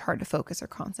things or it's hard to focus or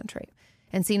concentrate.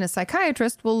 And seeing a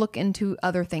psychiatrist will look into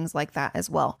other things like that as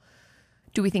well.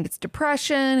 Do we think it's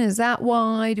depression? Is that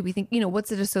why? Do we think,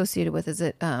 what's it associated with? Is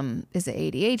it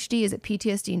ADHD? Is it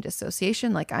PTSD and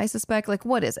dissociation? Like I suspect,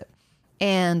 what is it?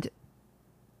 And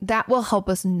that will help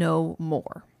us know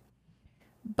more.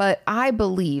 But I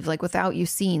believe, without you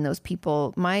seeing those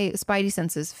people, my spidey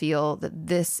senses feel that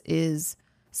this is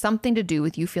something to do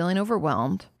with you feeling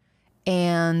overwhelmed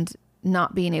and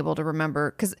not being able to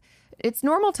remember. Because it's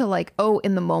normal to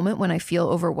in the moment when I feel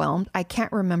overwhelmed, I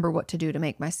can't remember what to do to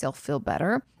make myself feel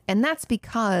better. And that's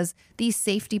because these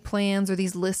safety plans or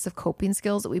these lists of coping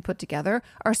skills that we put together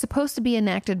are supposed to be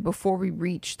enacted before we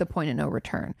reach the point of no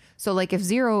return. So if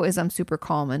 0 is I'm super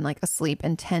calm and asleep,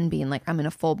 and 10 being I'm in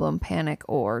a full-blown panic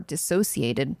or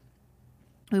dissociated,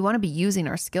 we want to be using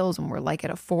our skills when we're at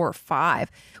a 4 or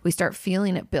 5. We start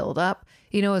feeling it build up,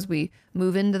 as we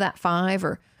move into that 5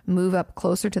 or move up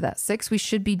closer to that 6, we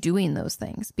should be doing those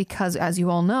things, because as you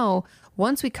all know,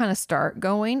 once we kind of start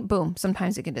going, boom,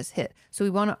 sometimes it can just hit. So we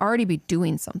want to already be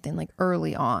doing something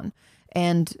early on,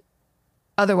 and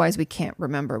otherwise we can't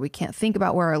remember. We can't think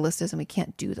about where our list is, and we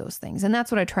can't do those things. And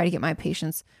that's what I try to get my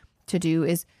patients to do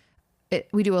is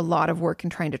we do a lot of work in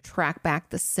trying to track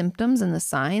back the symptoms and the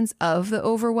signs of the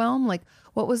overwhelm.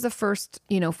 What was the first,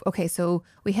 okay, so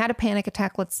we had a panic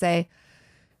attack, let's say,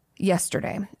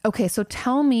 yesterday. Okay, so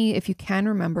tell me if you can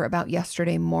remember about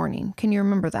yesterday morning. Can you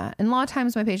remember that? And a lot of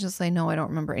times my patients say, no, I don't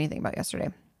remember anything about yesterday.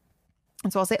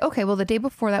 And so I'll say, okay, well, the day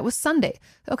before that was Sunday.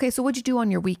 Okay, so what'd you do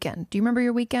on your weekend? Do you remember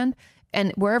your weekend?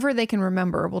 And wherever they can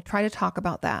remember, we'll try to talk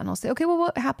about that. And I'll say, okay, well,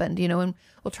 what happened? And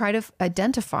we'll try to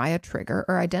identify a trigger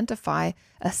or identify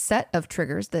a set of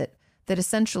triggers that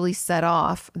essentially set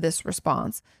off this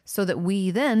response, so that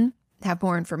we then have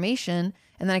more information.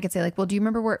 And then I could say well, do you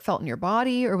remember where it felt in your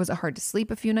body, or was it hard to sleep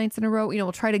a few nights in a row?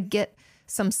 We'll try to get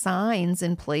some signs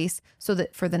in place so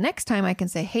that for the next time I can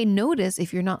say, hey, notice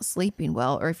if you're not sleeping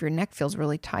well, or if your neck feels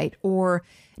really tight, or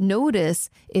notice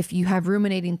if you have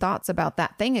ruminating thoughts about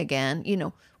that thing again.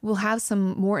 We'll have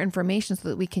some more information so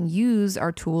that we can use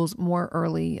our tools more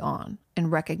early on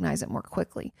and recognize it more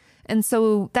quickly. And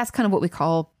so that's kind of what we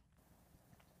call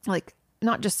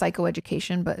not just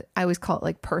psychoeducation, but I always call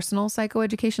it personal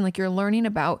psychoeducation. You're learning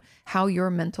about how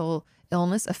your mental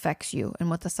illness affects you and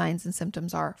what the signs and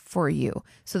symptoms are for you,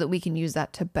 so that we can use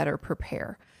that to better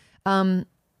prepare.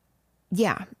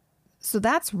 Yeah. So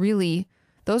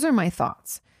those are my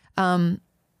thoughts.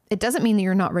 It doesn't mean that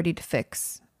you're not ready to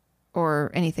fix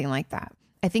or anything like that.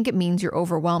 I think it means you're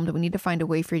overwhelmed. We need to find a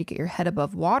way for you to get your head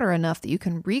above water enough that you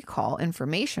can recall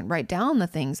information, write down the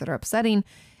things that are upsetting.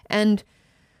 And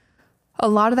a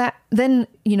lot of that, then,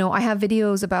 I have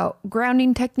videos about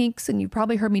grounding techniques, and you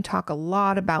probably heard me talk a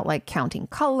lot about like counting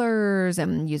colors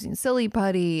and using silly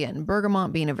putty and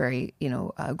bergamot being a very,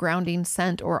 grounding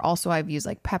scent. Or also I've used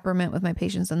like peppermint with my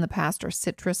patients in the past, or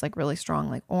citrus, like really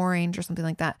strong, like orange or something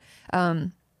like that.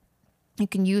 You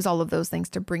can use all of those things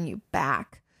to bring you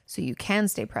back so you can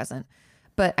stay present.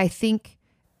 But I think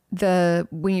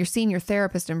when you're seeing your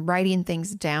therapist and writing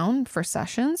things down for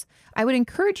sessions, I would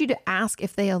encourage you to ask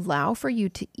if they allow for you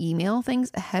to email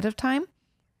things ahead of time.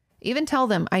 Even tell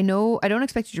them, I don't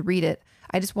expect you to read it.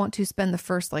 I just want to spend the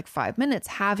first 5 minutes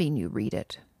having you read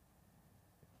it.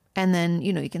 And then,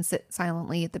 you can sit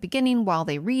silently at the beginning while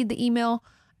they read the email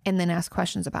and then ask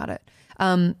questions about it.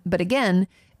 But again,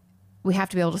 we have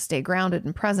to be able to stay grounded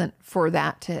and present for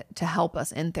that to help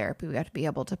us in therapy. We have to be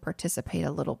able to participate a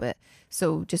little bit.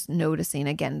 So just noticing,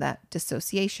 again, that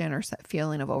dissociation or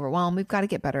feeling of overwhelm, we've got to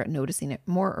get better at noticing it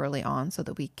more early on so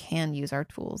that we can use our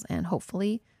tools and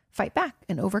hopefully fight back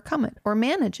and overcome it or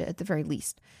manage it at the very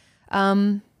least.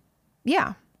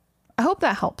 Yeah, I hope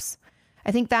that helps.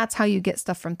 I think that's how you get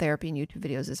stuff from therapy and YouTube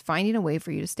videos, is finding a way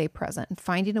for you to stay present and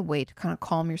finding a way to kind of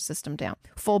calm your system down.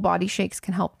 Full body shakes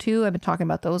can help too. I've been talking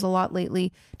about those a lot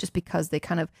lately, just because they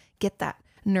kind of get that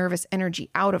nervous energy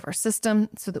out of our system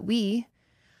so that we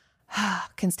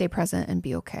can stay present and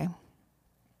be okay.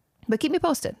 But keep me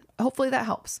posted. Hopefully that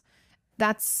helps.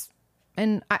 That's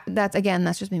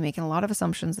just me making a lot of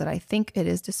assumptions that I think it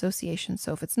is dissociation.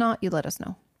 So if it's not, you let us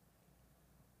know.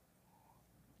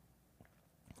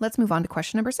 Let's move on to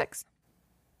question number 6.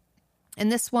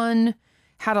 And this one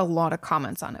had a lot of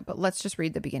comments on it, but let's just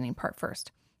read the beginning part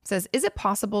first. It says, is it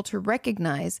possible to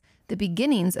recognize the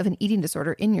beginnings of an eating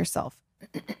disorder in yourself?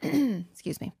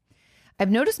 Excuse me. I've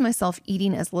noticed myself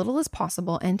eating as little as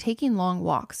possible and taking long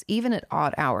walks, even at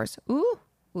odd hours.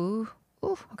 Ooh,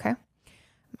 okay.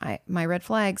 My red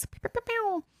flags.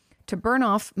 To burn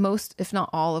off most, if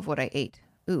not all, of what I ate.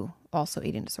 Ooh, also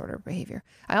eating disorder behavior.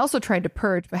 I also tried to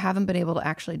purge, but haven't been able to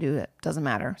actually do it. Doesn't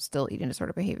matter. Still eating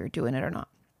disorder behavior, doing it or not.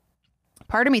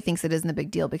 Part of me thinks it isn't a big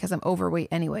deal because I'm overweight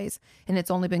anyways, and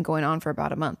it's only been going on for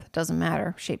about a month. Doesn't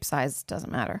matter. Shape, size,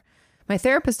 doesn't matter. My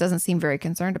therapist doesn't seem very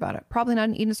concerned about it. Probably not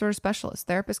an eating disorder specialist.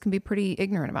 Therapists can be pretty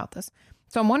ignorant about this.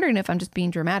 So I'm wondering if I'm just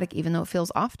being dramatic, even though it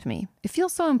feels off to me. It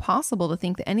feels so impossible to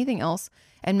think that anything else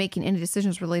and making any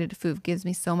decisions related to food gives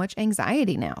me so much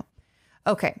anxiety now.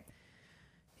 Okay.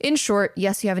 In short,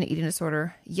 yes, you have an eating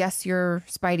disorder. Yes, your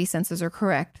spidey senses are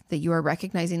correct that you are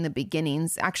recognizing the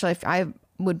beginnings. Actually, I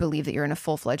would believe that you're in a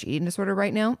full-fledged eating disorder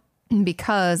right now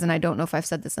because, and I don't know if I've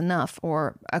said this enough,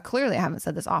 or clearly I haven't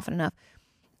said this often enough,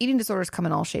 eating disorders come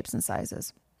in all shapes and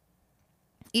sizes.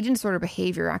 Eating disorder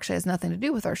behavior actually has nothing to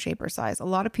do with our shape or size. A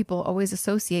lot of people always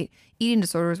associate eating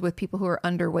disorders with people who are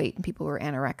underweight and people who are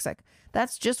anorexic.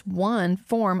 That's just one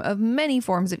form of many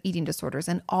forms of eating disorders,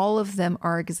 and all of them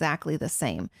are exactly the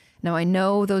same. Now, I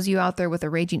know those of you out there with a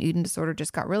raging eating disorder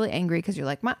just got really angry because you're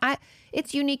like,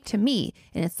 it's unique to me,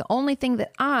 and it's the only thing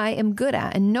that I am good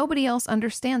at, and nobody else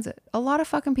understands it. A lot of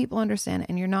fucking people understand it,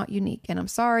 and you're not unique. And I'm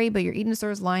sorry, but your eating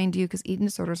disorder is lying to you, because eating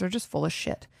disorders are just full of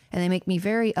shit, and they make me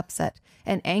very upset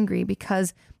and angry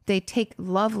because they take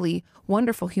lovely,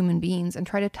 wonderful human beings and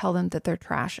try to tell them that they're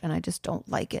trash, and I just don't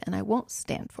like it, and I won't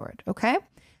stand for it, okay?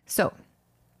 So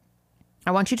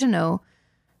I want you to know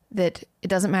that it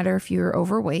doesn't matter if you're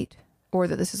overweight or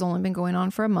that this has only been going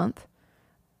on for a month.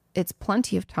 It's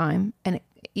plenty of time, and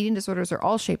eating disorders are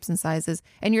all shapes and sizes,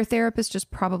 and your therapist just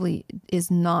probably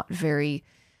is not very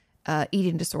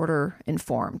eating disorder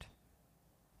informed.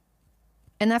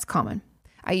 And that's common.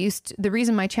 The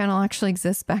reason my channel actually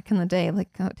exists back in the day,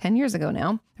 10 years ago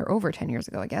now, or over 10 years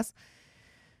ago, I guess,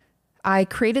 I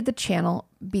created the channel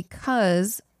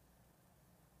because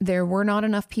there were not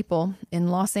enough people in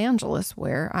Los Angeles,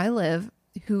 where I live,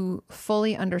 who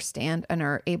fully understand and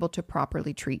are able to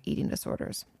properly treat eating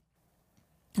disorders.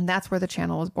 And that's where the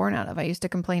channel was born out of. I used to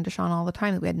complain to Sean all the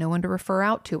time that we had no one to refer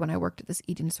out to when I worked at this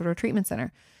eating disorder treatment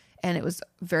center. And it was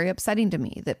very upsetting to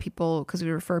me that because we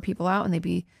refer people out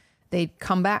and they'd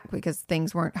come back because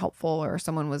things weren't helpful, or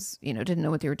someone was, didn't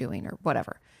know what they were doing or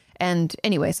whatever. And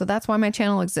anyway, so that's why my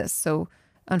channel exists. So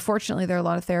unfortunately, there are a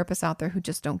lot of therapists out there who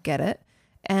just don't get it.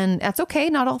 And that's okay.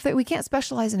 Not all we can't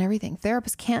specialize in everything.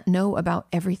 Therapists can't know about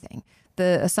everything.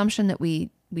 The assumption that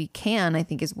we can, I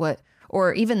think, is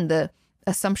or even the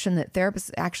assumption that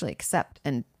therapists actually accept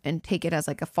and take it as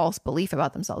like a false belief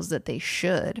about themselves that they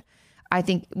should. I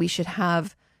think we should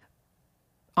have,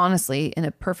 honestly, in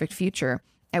a perfect future,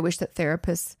 I wish that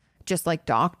therapists, just like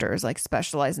doctors, like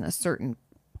specialize in a certain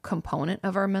component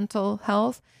of our mental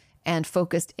health and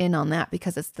focused in on that,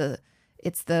 because it's the,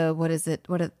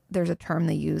 there's a term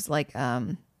they use, like,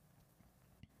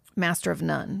 master of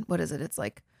none. What is it? It's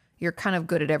like, you're kind of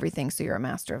good at everything, so you're a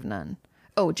master of none.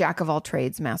 Oh, jack of all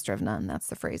trades, master of none. That's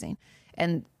the phrasing.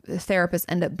 And the therapists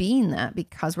end up being that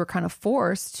because we're kind of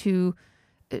forced to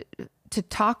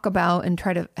talk about and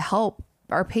try to help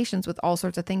our patients with all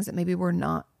sorts of things that maybe we're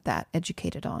not that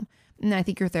educated on. And I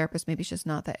think your therapist maybe is just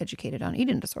not that educated on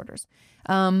eating disorders.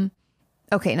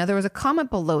 Okay, now there was a comment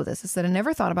below this. It said, I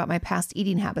never thought about my past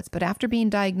eating habits, but after being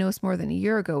diagnosed more than a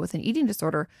year ago with an eating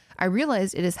disorder, I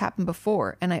realized it has happened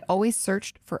before, and I always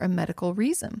searched for a medical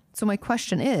reason. So my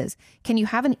question is, can you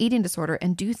have an eating disorder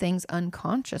and do things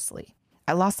unconsciously?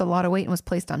 I lost a lot of weight and was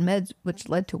placed on meds, which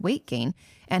led to weight gain,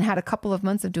 and had a couple of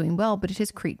months of doing well, but it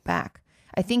has creeped back.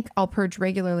 I think I'll purge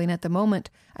regularly, and at the moment,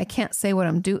 I can't say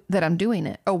that I'm doing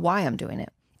it or why I'm doing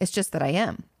it. It's just that I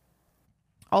am.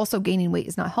 Also, gaining weight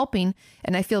is not helping,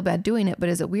 and I feel bad doing it, but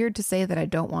is it weird to say that I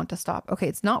don't want to stop? Okay,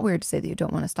 it's not weird to say that you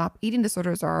don't want to stop. Eating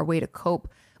disorders are a way to cope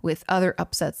with other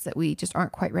upsets that we just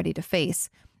aren't quite ready to face.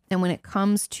 And when it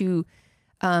comes to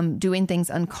doing things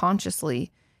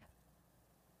unconsciously,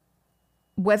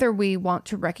 whether we want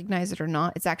to recognize it or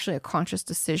not, it's actually a conscious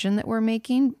decision that we're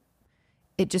making.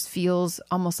 It just feels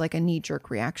almost like a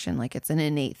knee-jerk reaction, like it's an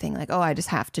innate thing, like, oh, I just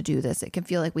have to do this. It can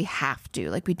feel like we have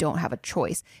to, like we don't have a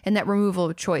choice. And that removal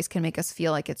of choice can make us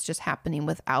feel like it's just happening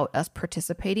without us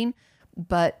participating.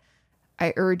 But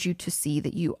I urge you to see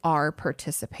that you are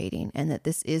participating and that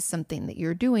this is something that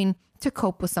you're doing to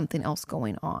cope with something else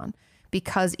going on.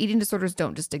 Because eating disorders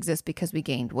don't just exist because we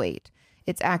gained weight.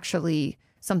 It's actually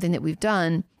something that we've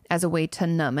done as a way to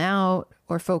numb out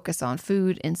or focus on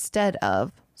food instead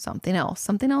of something else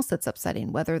that's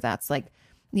upsetting, whether that's like,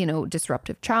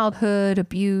 disruptive childhood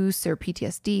abuse or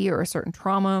PTSD or a certain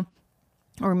trauma,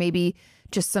 or maybe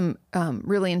just some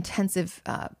really intensive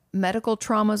medical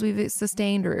traumas we've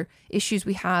sustained or issues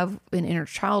we have in inner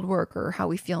child work or how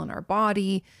we feel in our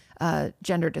body,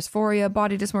 gender dysphoria,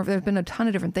 body dysmorphia. There's been a ton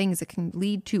of different things that can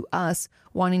lead to us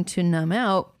wanting to numb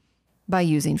out by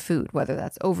using food, whether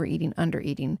that's overeating,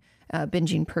 undereating,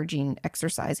 binging, purging,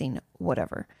 exercising,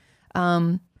 whatever.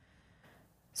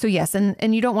 So yes,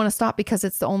 and you don't want to stop because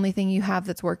it's the only thing you have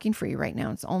that's working for you right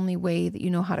now. It's the only way that you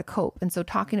know how to cope. And so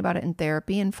talking about it in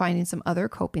therapy and finding some other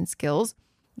coping skills.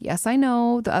 Yes, I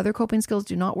know the other coping skills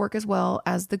do not work as well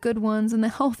as the good ones and the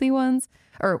healthy ones.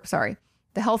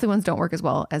 The healthy ones don't work as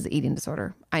well as the eating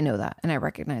disorder. I know that and I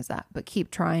recognize that, but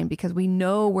keep trying because we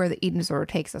know where the eating disorder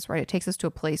takes us, right? It takes us to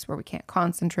a place where we can't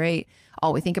concentrate.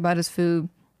 All we think about is food.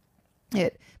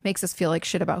 It makes us feel like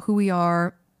shit about who we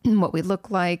are, what we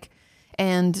look like.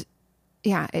 And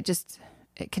yeah, it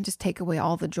can just take away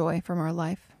all the joy from our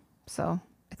life. So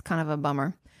it's kind of a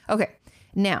bummer. Okay.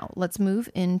 Now let's move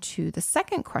into the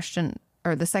second question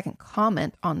or the second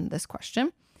comment on this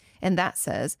question. And that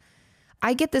says,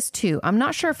 I get this too. I'm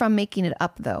not sure if I'm making it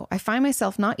up though. I find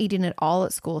myself not eating at all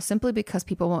at school simply because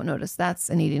people won't notice. That's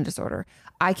an eating disorder.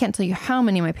 I can't tell you how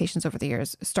many of my patients over the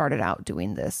years started out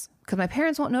doing this because my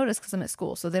parents won't notice because I'm at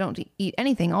school. So they don't eat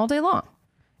anything all day long.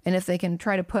 And if they can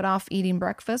try to put off eating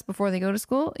breakfast before they go to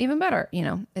school, even better.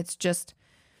 It's just,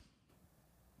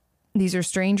 these are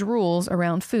strange rules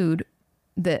around food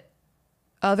that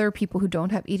other people who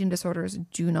don't have eating disorders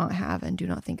do not have and do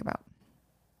not think about.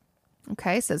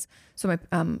 Okay, it says, so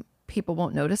my people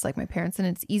won't notice like my parents, and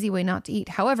it's an easy way not to eat.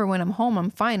 However, when I'm home, I'm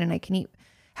fine and I can eat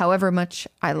however much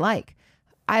I like.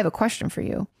 I have a question for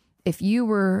you. If you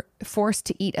were forced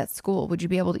to eat at school, would you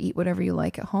be able to eat whatever you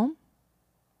like at home?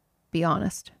 Be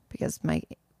honest, because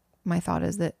my thought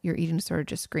is that your eating disorder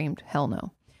just screamed, hell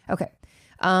no. Okay.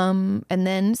 And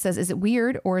then says, is it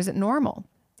weird or is it normal?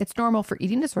 It's normal for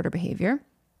eating disorder behavior.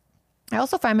 I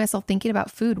also find myself thinking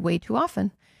about food way too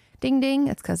often. Ding, ding.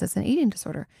 It's because it's an eating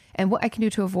disorder and what I can do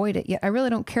to avoid it. Yet I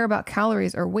really don't care about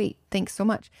calories or weight. Thanks so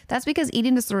much. That's because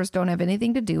eating disorders don't have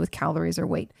anything to do with calories or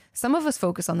weight. Some of us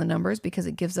focus on the numbers because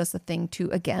it gives us a thing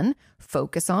to, again,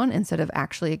 focus on instead of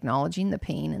actually acknowledging the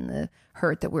pain and the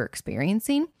hurt that we're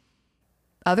experiencing.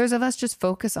 Others of us just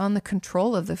focus on the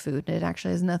control of the food. And it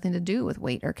actually has nothing to do with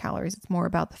weight or calories. It's more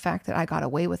about the fact that I got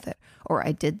away with it or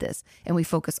I did this. And we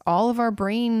focus all of our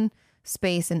brain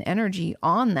space and energy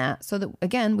on that so that,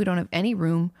 again, we don't have any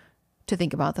room to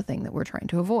think about the thing that we're trying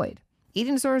to avoid.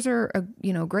 Eating disorders are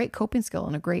a great coping skill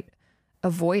and a great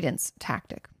avoidance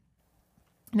tactic.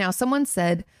 Now, someone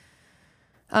said,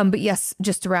 But yes,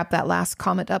 just to wrap that last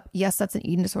comment up, yes, that's an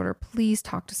eating disorder. Please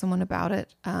talk to someone about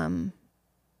it.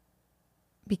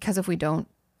 Because if we don't,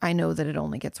 I know that it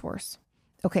only gets worse.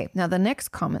 Okay, now the next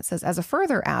comment says, as a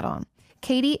further add-on,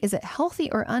 Katie, is it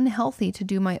healthy or unhealthy to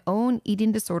do my own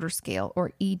eating disorder scale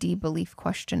or ED belief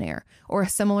questionnaire or a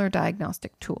similar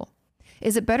diagnostic tool?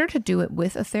 Is it better to do it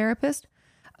with a therapist?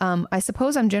 I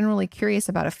suppose I'm generally curious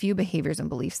about a few behaviors and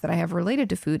beliefs that I have related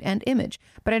to food and image,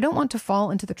 but I don't want to fall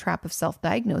into the trap of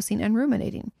self-diagnosing and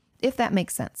ruminating, if that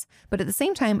makes sense. But at the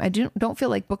same time, I don't feel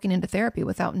like booking into therapy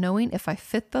without knowing if I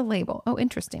fit the label. Oh,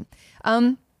 interesting.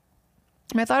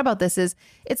 My thought about this is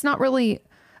it's not really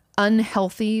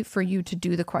unhealthy for you to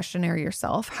do the questionnaire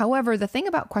yourself. However, the thing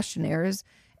about questionnaires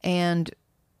and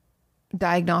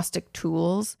diagnostic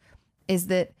tools is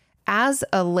that as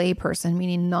a layperson,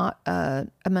 meaning not a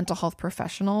mental health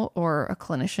professional or a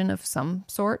clinician of some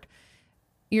sort,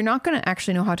 you're not going to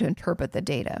actually know how to interpret the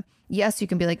data. Yes, you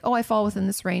can be like, oh, I fall within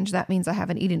this range. That means I have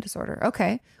an eating disorder.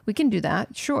 Okay, we can do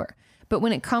that. Sure. But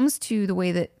when it comes to the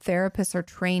way that therapists are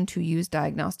trained to use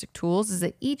diagnostic tools is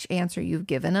that each answer you've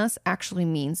given us actually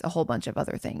means a whole bunch of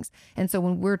other things. And so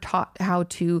when we're taught how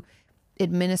to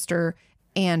administer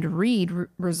and read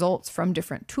results from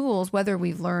different tools, whether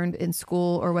we've learned in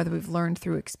school or whether we've learned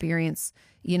through experience,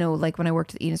 like when I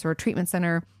worked at the Eating Disorder Treatment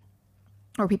Center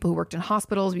or people who worked in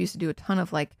hospitals, we used to do a ton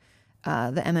of like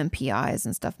the MMPIs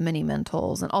and stuff, mini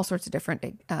mentals and all sorts of different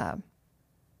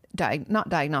not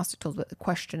diagnostic tools, but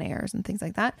questionnaires and things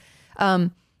like that.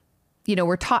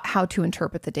 We're taught how to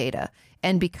interpret the data.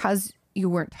 And because you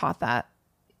weren't taught that,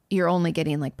 you're only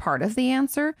getting like part of the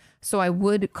answer. So I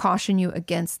would caution you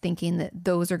against thinking that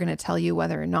those are going to tell you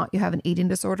whether or not you have an eating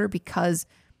disorder, because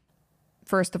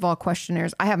first of all,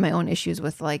 questionnaires, I have my own issues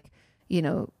with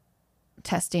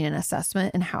testing and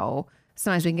assessment and how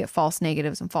sometimes we can get false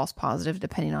negatives and false positives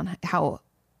depending on how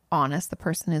honest the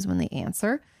person is when they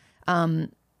answer.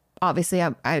 Obviously,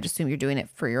 I would assume you're doing it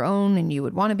for your own and you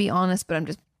would want to be honest, but I'm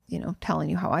just, telling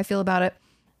you how I feel about it.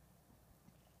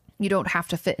 You don't have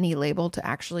to fit any label to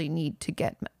actually need to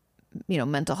get,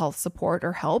 mental health support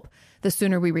or help. The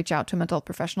sooner we reach out to a mental health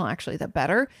professional, actually, the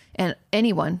better. And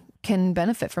anyone can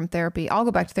benefit from therapy. I'll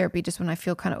go back to therapy just when I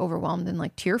feel kind of overwhelmed and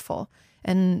like tearful.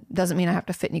 And doesn't mean I have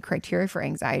to fit any criteria for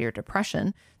anxiety or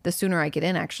depression. The sooner I get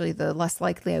in, actually, the less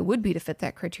likely I would be to fit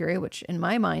that criteria, which in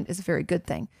my mind is a very good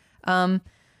thing.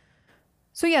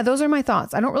 So yeah, those are my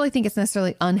thoughts. I don't really think it's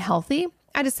necessarily unhealthy.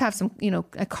 I just have some,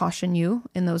 I caution you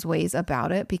in those ways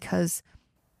about it because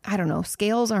I don't know,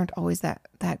 scales aren't always that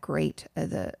great.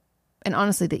 And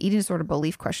honestly, the eating disorder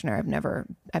belief questionnaire,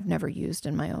 I've never used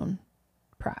in my own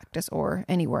practice or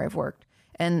anywhere I've worked.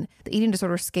 And the eating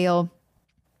disorder scale,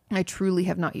 I truly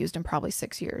have not used in probably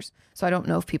 6 years. So I don't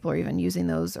know if people are even using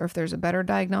those or if there's a better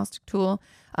diagnostic tool.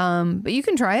 But you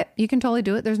can try it. You can totally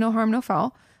do it. There's no harm, no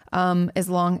foul. As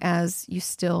long as you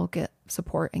still get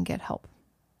support and get help.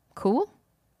 Cool.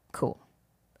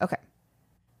 Okay.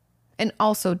 And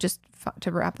also just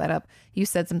to wrap that up, you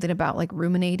said something about like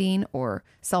ruminating or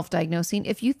self-diagnosing.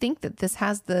 If you think that this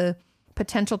has the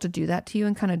potential to do that to you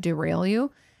and kind of derail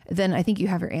you, then I think you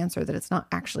have your answer that it's not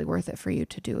actually worth it for you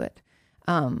to do it.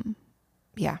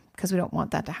 Because we don't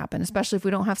want that to happen, especially if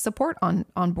we don't have support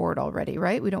on board already,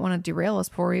 right? We don't want to derail us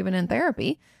before we're even in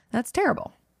therapy. That's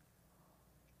terrible.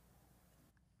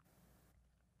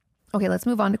 Okay, let's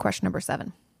move on to question number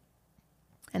 7.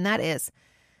 And that is,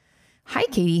 hi,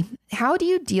 Katie. How do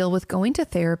you deal with going to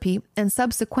therapy and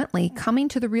subsequently coming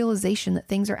to the realization that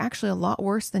things are actually a lot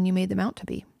worse than you made them out to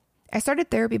be? I started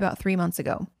therapy about 3 months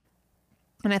ago,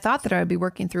 and I thought that I would be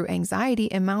working through anxiety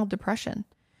and mild depression.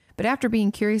 But after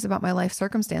being curious about my life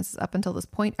circumstances up until this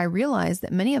point, I realized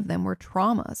that many of them were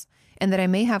traumas and that I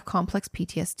may have complex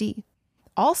PTSD.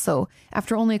 Also,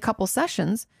 after only a couple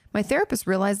sessions, my therapist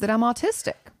realized that I'm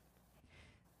autistic.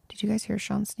 Did you guys hear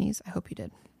Sean sneeze? I hope you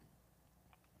did.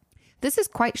 This is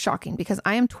quite shocking because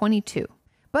I am 22,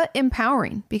 but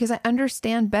empowering because I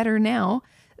understand better now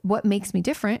what makes me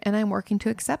different and I'm working to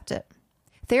accept it.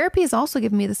 Therapy has also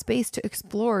given me the space to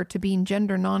explore to being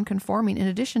gender non-conforming in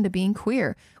addition to being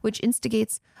queer, which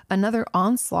instigates another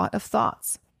onslaught of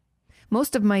thoughts.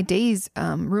 Most of my days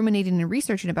ruminating and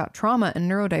researching about trauma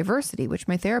and neurodiversity, which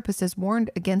my therapist has warned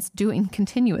against doing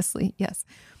continuously. Yes.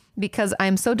 Because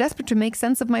I'm so desperate to make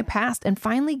sense of my past and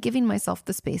finally giving myself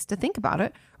the space to think about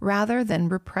it rather than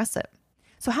repress it.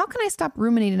 So how can I stop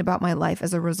ruminating about my life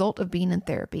as a result of being in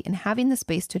therapy and having the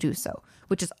space to do so,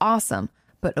 which is awesome,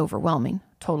 but overwhelming.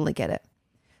 Totally get it.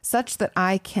 Such that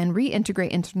I can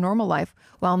reintegrate into normal life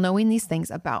while knowing these things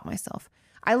about myself.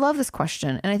 I love this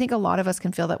question. And I think a lot of us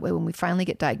can feel that way when we finally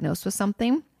get diagnosed with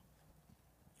something,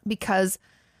 because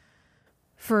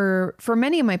for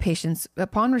many of my patients,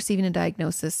 upon receiving a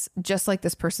diagnosis, just like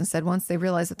this person said, once they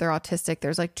realize that they're autistic,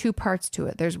 there's like two parts to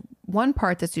it. There's one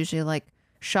part that's usually like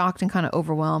shocked and kind of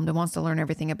overwhelmed and wants to learn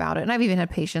everything about it. And I've even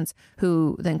had patients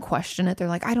who then question it. They're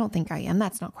like, I don't think I am.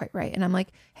 That's not quite right. And I'm like,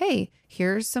 hey,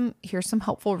 here's some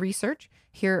helpful research.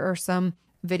 Here are some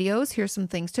videos. Here's some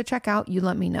things to check out. You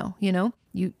let me know,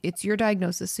 it's your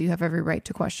diagnosis. So you have every right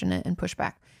to question it and push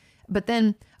back. But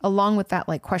then along with that,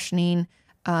 like questioning,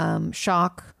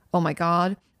 shock, oh my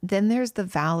God, then there's the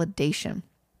validation.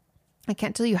 I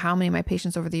can't tell you how many of my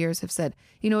patients over the years have said,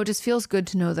 it just feels good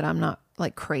to know that I'm not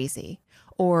like crazy,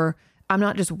 or I'm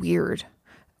not just weird,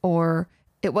 or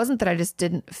it wasn't that I just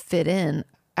didn't fit in.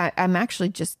 I'm actually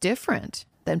just different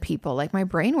than people. Like my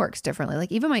brain works differently.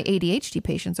 Like even my ADHD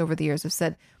patients over the years have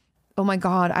said, oh my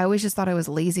God, I always just thought I was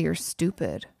lazy or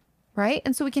stupid. Right.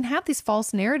 And so we can have these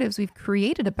false narratives we've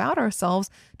created about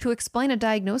ourselves to explain a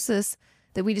diagnosis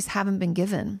that we just haven't been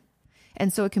given.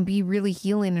 And so it can be really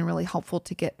healing and really helpful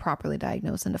to get properly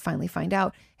diagnosed and to finally find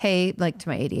out, hey, like to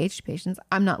my ADHD patients,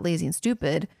 I'm not lazy and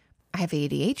stupid. I have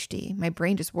ADHD. My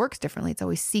brain just works differently. It's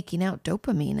always seeking out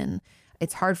dopamine, and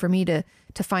it's hard for me to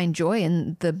find joy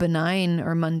in the benign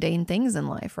or mundane things in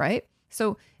life, right?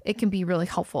 So it can be really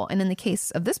helpful. And in the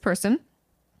case of this person,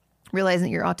 realizing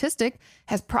that you're autistic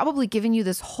has probably given you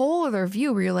this whole other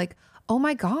view where you're like, oh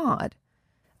my God,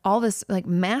 all this like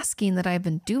masking that I've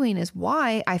been doing is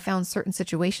why I found certain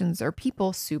situations or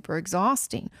people super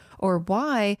exhausting, or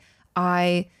why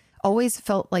I always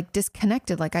felt like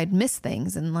disconnected, like I'd miss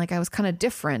things and like I was kind of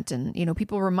different. And,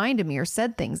 people reminded me or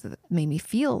said things that made me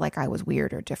feel like I was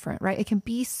weird or different, right? It can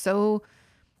be so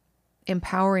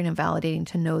empowering and validating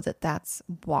to know that that's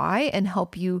why, and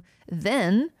help you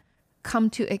then come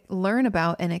to learn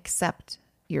about and accept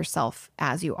yourself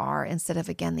as you are, instead of,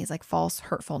 again, these like false,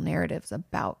 hurtful narratives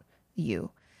about you.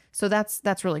 So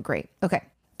that's really great. Okay.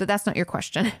 But that's not your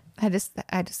question. I just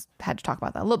had to talk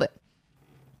about that a little bit.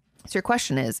 So your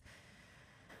question is,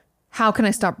 how can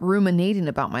I stop ruminating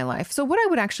about my life? So what I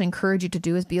would actually encourage you to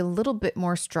do is be a little bit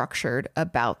more structured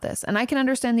about this. And I can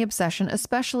understand the obsession,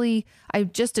 especially I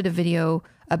just did a video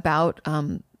about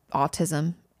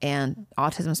autism and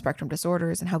autism spectrum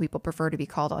disorders and how people prefer to be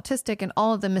called autistic, and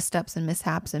all of the missteps and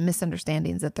mishaps and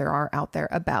misunderstandings that there are out there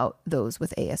about those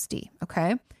with ASD.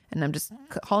 Okay. And I'm just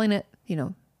calling it,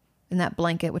 in that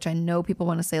blanket, which I know people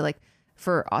want to say like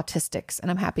for autistics.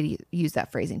 And I'm happy to use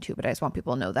that phrasing too, but I just want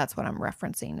people to know that's what I'm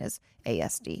referencing is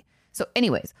ASD. So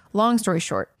anyways, long story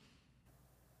short,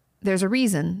 there's a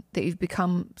reason that you've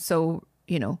become so,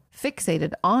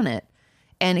 fixated on it,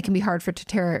 and it can be hard to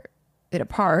tear it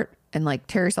apart and like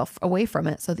tear yourself away from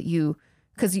it so that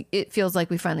because it feels like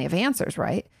we finally have answers,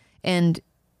 right? And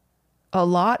a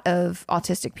lot of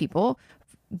autistic people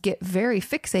get very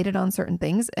fixated on certain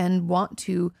things and want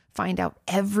to find out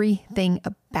everything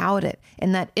about it.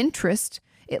 And that interest,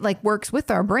 it like works with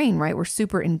our brain, right? We're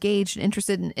super engaged and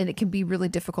interested, and it can be really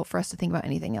difficult for us to think about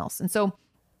anything else. And so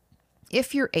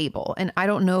if you're able, and I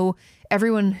don't know,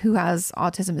 everyone who has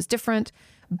autism is different,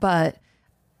 but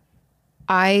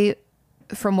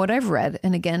from what I've read,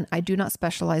 and again, I do not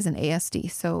specialize in ASD,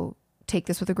 so take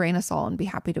this with a grain of salt and be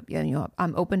happy to,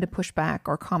 I'm open to pushback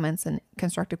or comments and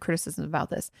constructive criticism about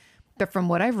this. But from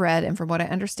what I've read and from what I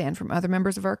understand from other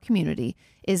members of our community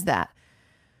is that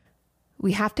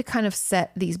we have to kind of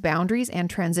set these boundaries and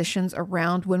transitions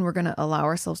around when we're going to allow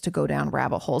ourselves to go down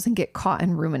rabbit holes and get caught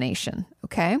in rumination.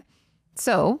 Okay.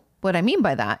 So what I mean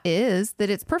by that is that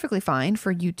it's perfectly fine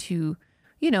for you to,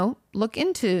 look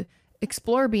into,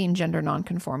 explore being gender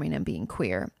nonconforming and being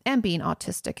queer and being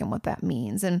autistic and what that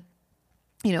means. And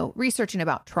researching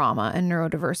about trauma and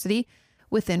neurodiversity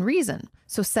within reason.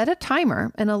 So set a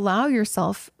timer and allow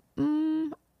yourself,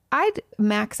 I'd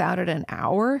max out at an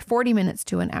hour, 40 minutes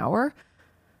to an hour,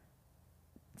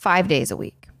 5 days a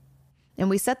week. And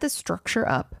we set this structure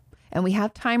up and we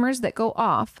have timers that go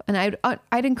off. And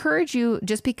I'd encourage you,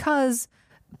 just because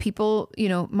people,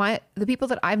 the people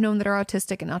that I've known that are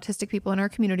autistic and autistic people in our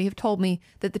community have told me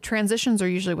that the transitions are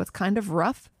usually what's kind of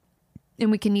rough,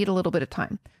 and we can need a little bit of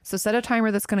time. So set a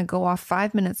timer that's going to go off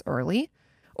 5 minutes early,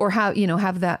 or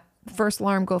have that first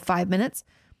alarm go 5 minutes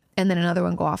and then another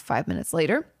one go off 5 minutes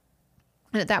later.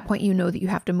 And at that point, that you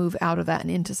have to move out of that and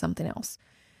into something else.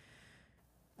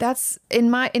 That's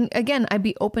again, I'd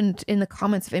be open in the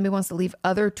comments if anybody wants to leave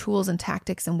other tools and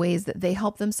tactics and ways that they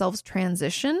help themselves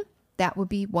transition. That would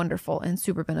be wonderful and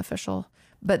super beneficial.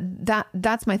 But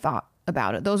that's my thought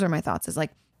about it. Those are my thoughts, is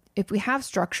like, if we have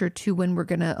structure to when we're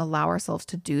going to allow ourselves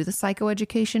to do the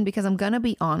psychoeducation, because I'm going to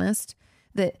be honest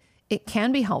that it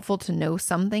can be helpful to know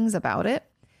some things about it,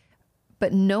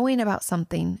 but knowing about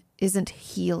something isn't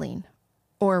healing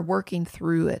or working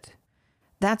through it.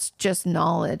 That's just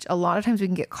knowledge. A lot of times we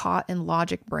can get caught in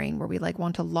logic brain where we like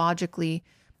want to logically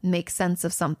make sense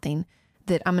of something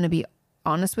that, I'm going to be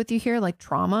honest with you here, like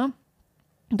trauma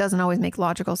doesn't always make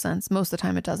logical sense. Most of the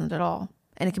time it doesn't at all.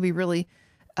 And it can be really,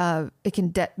 it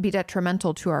can be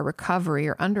detrimental to our recovery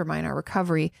or undermine our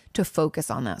recovery to focus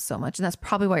on that so much. And that's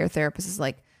probably why your therapist is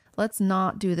like, let's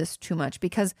not do this too much,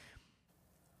 because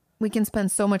we can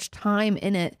spend so much time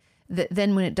in it that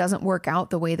then when it doesn't work out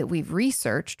the way that we've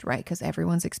researched, right? Because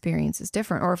everyone's experience is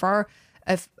different. Or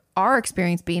if our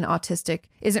experience being autistic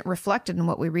isn't reflected in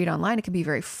what we read online, it can be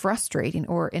very frustrating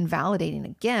or invalidating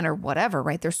again, or whatever,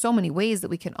 right? There's so many ways that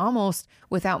we can almost,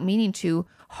 without meaning to,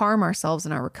 harm ourselves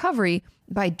in our recovery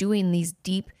by doing these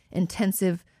deep,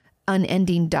 intensive,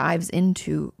 unending dives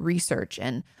into research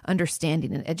and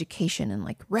understanding and education and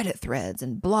like Reddit threads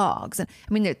and blogs. And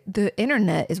I mean, the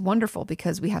internet is wonderful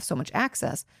because we have so much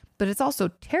access, but it's also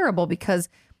terrible because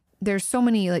there's so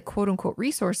many like quote unquote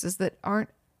resources that aren't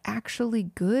actually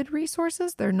good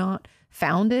resources. They're not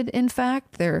founded in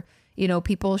fact. They're,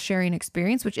 people sharing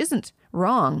experience, which isn't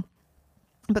wrong,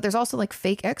 but there's also like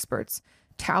fake experts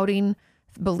touting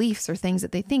beliefs or things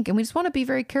that they think. And we just want to be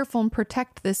very careful and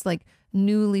protect this like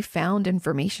newly found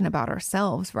information about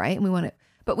ourselves, right? And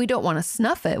but we don't want to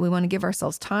snuff it. We want to give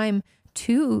ourselves time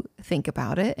to think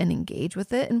about it and engage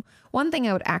with it. And one thing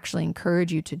I would actually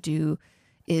encourage you to do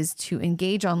is to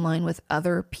engage online with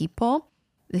other people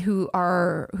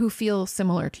who feel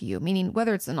similar to you, meaning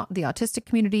whether it's in the autistic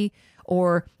community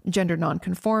or gender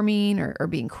nonconforming or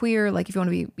being queer, like if you want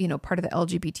to be, part of the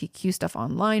LGBTQ stuff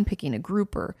online, picking a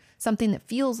group or something that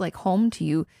feels like home to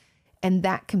you. And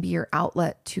that can be your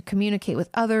outlet to communicate with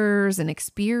others and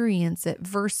experience it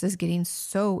versus getting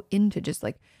so into just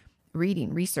like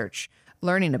reading, research,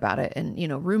 learning about it and,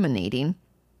 ruminating.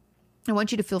 I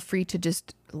want you to feel free to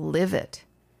just live it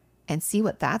and see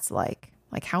what that's like.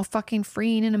 Like how fucking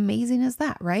freeing and amazing is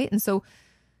that, right? And so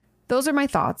those are my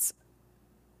thoughts.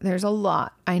 There's a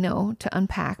lot, I know, to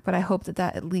unpack, but I hope that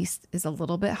at least is a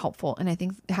little bit helpful. And I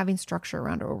think having structure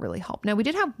around it will really help. Now, we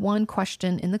did have one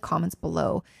question in the comments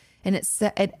below, and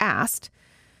it asked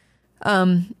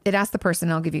the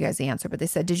person, I'll give you guys the answer, but they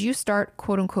said, did you start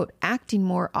quote unquote acting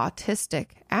more autistic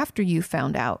after you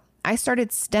found out? I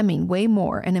started stemming way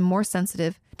more and am more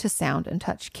sensitive to sound and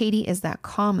touch. Katie, is that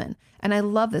common? And I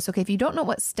love this. Okay, if you don't know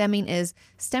what stemming is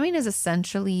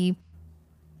essentially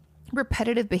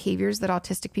repetitive behaviors that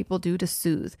autistic people do to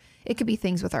soothe. It could be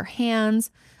things with our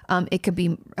hands. It could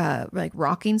be like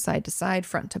rocking side to side,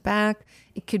 front to back.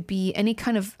 It could be any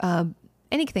kind of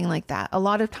anything like that. A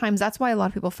lot of times, that's why a lot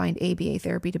of people find ABA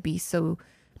therapy to be so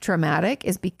traumatic,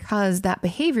 is because that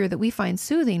behavior that we find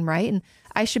soothing, right? And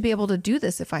I should be able to do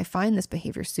this if I find this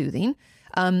behavior soothing.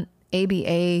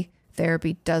 ABA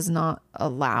therapy does not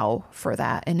allow for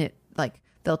that. And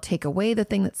they'll take away the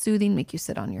thing that's soothing, make you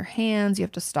sit on your hands. You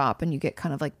have to stop and you get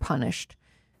kind of like punished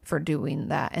for doing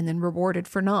that and then rewarded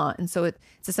for not. And so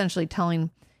it's essentially telling,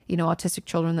 autistic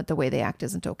children that the way they act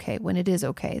isn't okay when it is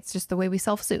okay. It's just the way we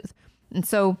self-soothe. And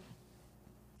so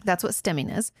that's what stemming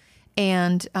is.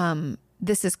 And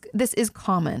this is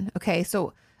common. Okay.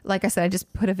 So like I said, I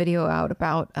just put a video out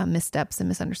about missteps and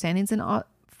misunderstandings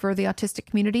for the autistic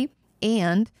community.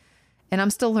 And I'm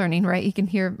still learning, right? You can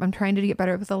hear, I'm trying to get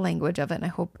better with the language of it. And I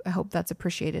hope that's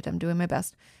appreciated. I'm doing my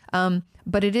best.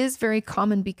 But it is very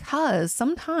common because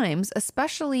sometimes,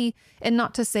 especially, and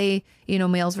not to say,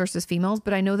 males versus females,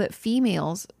 but I know that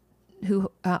females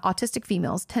autistic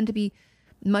females tend to be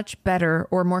much better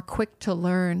or more quick to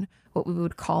learn what we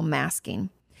would call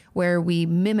masking, where we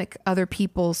mimic other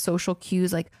people's social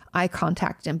cues like eye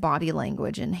contact and body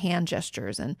language and hand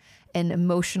gestures and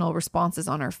emotional responses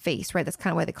on our face, right? That's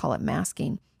kind of why they call it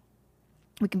masking.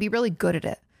 We can be really good at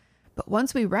it. But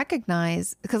once we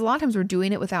recognize, because a lot of times we're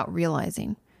doing it without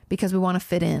realizing, because we want to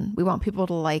fit in. We want people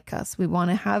to like us. We want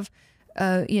to have,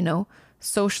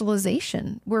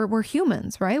 socialization. We're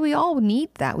humans, right? We all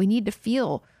need that. We need to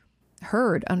feel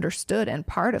heard, understood, and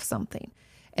part of something.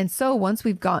 And so once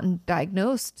we've gotten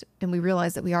diagnosed and we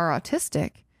realize that we are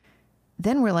autistic,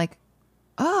 then we're like,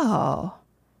 oh,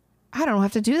 I don't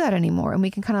have to do that anymore. And we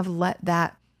can kind of let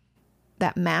that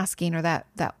masking or that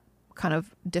kind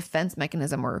of defense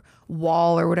mechanism or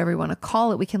wall or whatever you want to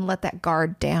call it, we can let that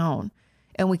guard down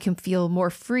and we can feel more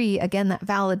free. Again, that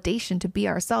validation to be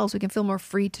ourselves, we can feel more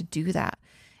free to do that.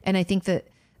 And I think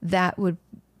that would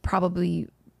probably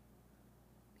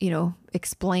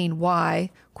explain why,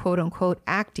 quote unquote,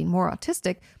 acting more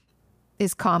autistic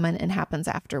is common and happens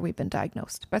after we've been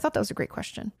diagnosed. But I thought that was a great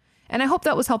question. And I hope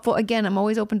that was helpful. Again, I'm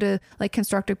always open to like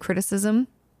constructive criticism.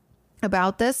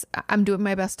 about this. I'm doing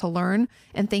my best to learn.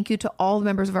 And thank you to all the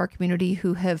members of our community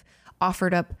who have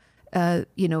offered up,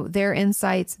 their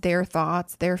insights, their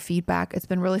thoughts, their feedback. It's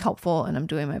been really helpful and I'm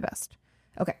doing my best.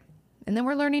 Okay. And then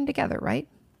we're learning together, right?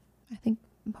 I think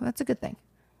that's a good thing.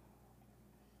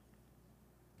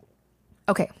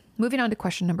 Okay. Moving on to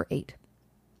question number 8.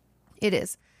 It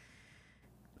is,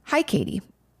 hi, Katie.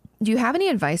 Do you have any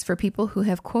advice for people who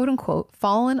have quote unquote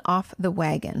fallen off the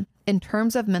wagon in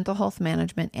terms of mental health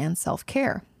management and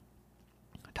self-care?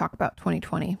 Talk about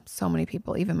 2020. So many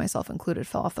people, even myself included,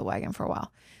 fell off the wagon for a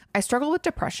while. I struggle with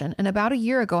depression, and about a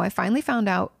year ago, I finally found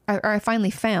a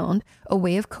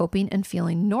way of coping and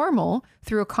feeling normal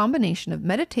through a combination of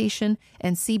meditation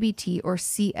and CBT or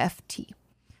CFT.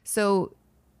 So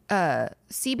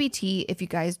CBT, if you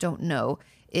guys don't know,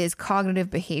 is cognitive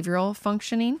behavioral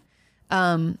functioning.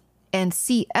 And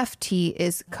CFT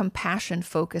is compassion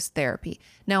focused therapy.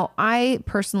 Now, I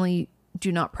personally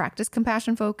do not practice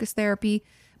compassion focused therapy,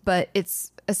 but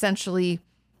it's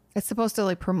supposed to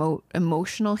like promote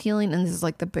emotional healing. And this is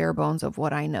like the bare bones of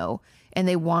what I know. And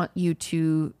they want you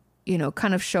to,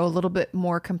 kind of show a little bit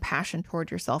more compassion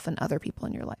toward yourself and other people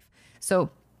in your life. So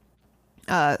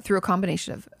through a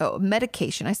combination of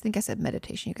medication, I think I said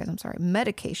meditation, you guys, I'm sorry,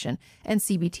 medication and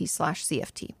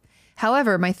CBT/CFT.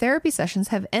 However, my therapy sessions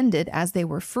have ended as they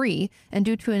were free, and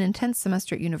due to an intense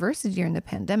semester at university during the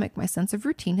pandemic, my sense of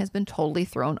routine has been totally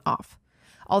thrown off.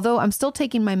 Although I'm still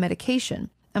taking my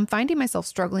medication, I'm finding myself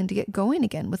struggling to get going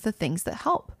again with the things that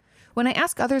help. When I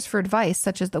ask others for advice,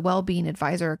 such as the well-being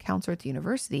advisor or counselor at the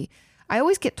university, I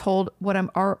always get told what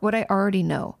I already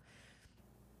know,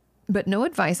 but no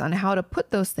advice on how to put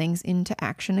those things into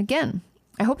action again.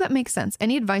 I hope that makes sense.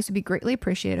 Any advice would be greatly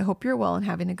appreciated. I hope you're well and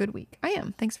having a good week. I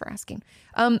am. Thanks for asking.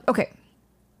 Okay.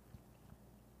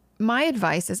 My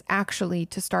advice is actually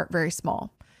to start very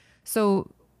small.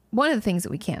 So one of the things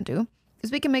that we can do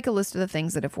is we can make a list of the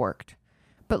things that have worked.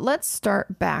 But let's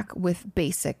start back with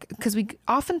basic, because we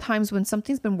oftentimes when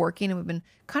something's been working and we've been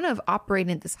kind of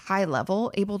operating at this high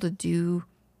level, able to do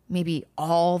maybe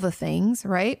all the things,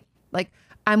 right? Like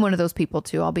I'm one of those people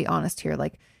too. I'll be honest here.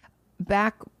 Like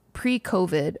back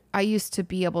pre-COVID, I used to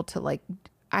be able to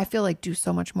I feel like do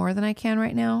so much more than I can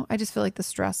right now. I just feel like the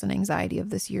stress and anxiety of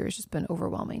this year has just been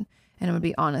overwhelming. And I'm gonna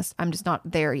be honest, I'm just not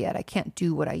there yet. I can't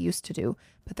do what I used to do,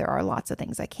 but there are lots of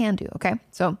things I can do. Okay.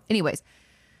 So anyways,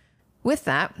 with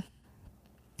that,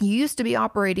 you used to be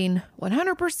operating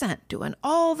 100%, doing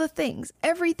all the things,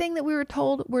 everything that we were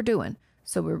told we're doing.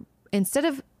 So instead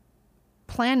of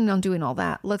planning on doing all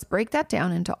that, let's break that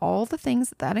down into all the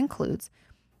things that includes.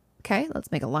 Okay,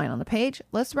 let's make a line on the page.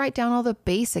 Let's write down all the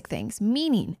basic things,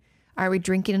 meaning, are we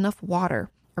drinking enough water?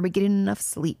 Are we getting enough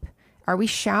sleep? Are we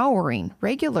showering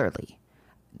regularly?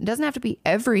 It doesn't have to be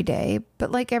every day,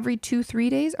 but like every 2-3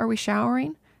 days, are we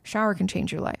showering? Shower can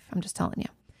change your life. I'm just telling you.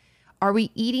 Are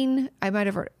we eating?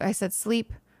 I said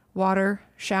sleep, water,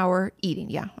 shower, eating.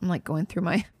 Yeah, I'm like going through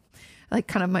my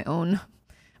own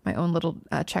little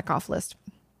check off list.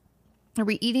 Are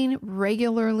we eating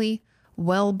regularly?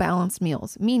 Well-balanced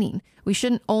meals, meaning we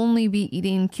shouldn't only be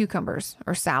eating cucumbers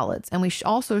or salads. And we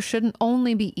also shouldn't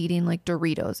only be eating like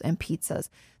Doritos and pizzas.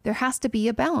 There has to be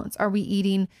a balance. Are we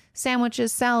eating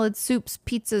sandwiches, salads, soups,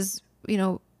 pizzas,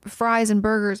 fries and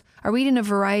burgers? Are we eating a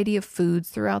variety of foods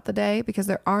throughout the day? Because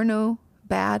there are no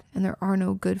bad and there are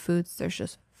no good foods. There's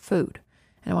just food.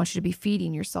 And I want you to be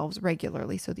feeding yourselves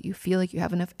regularly so that you feel like you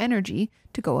have enough energy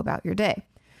to go about your day.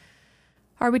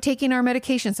 Are we taking our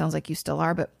medication? Sounds like you still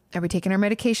are, but are we taking our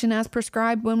medication as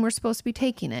prescribed when we're supposed to be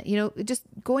taking it? Just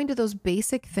going to those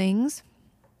basic things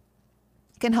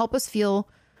can help us feel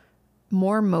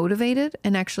more motivated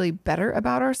and actually better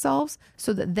about ourselves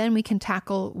so that then we can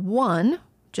tackle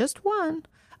just one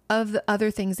of the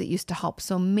other things that used to help.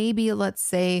 So maybe let's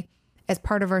say as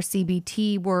part of our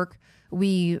CBT work,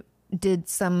 we did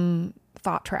some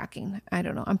thought tracking. I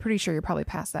don't know. I'm pretty sure you're probably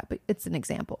past that, but it's an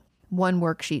example. One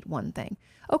worksheet, one thing.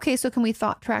 Okay, so can we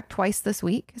thought track twice this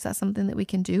week? Is that something that we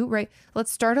can do, right?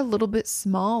 Let's start a little bit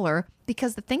smaller,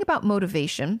 because the thing about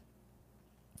motivation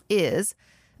is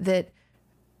that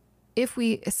if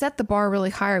we set the bar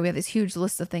really high, we have this huge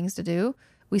list of things to do,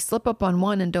 we slip up on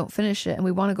one and don't finish it, and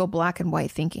we want to go black and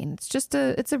white thinking.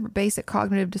 It's a basic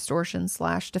cognitive distortion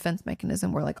 / defense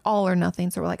mechanism. We're like all or nothing.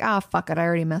 So we're like, fuck it. I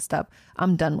already messed up.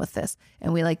 I'm done with this.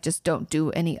 And we just don't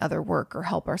do any other work or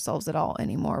help ourselves at all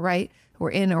anymore, right?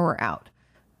 We're in or we're out.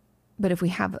 But if we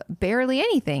have barely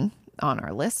anything on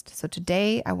our list, so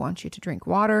today I want you to drink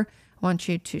water, I want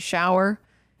you to shower,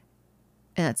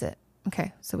 and that's it.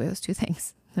 Okay. So we have those two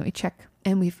things. Then we check.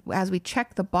 And as we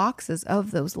check the boxes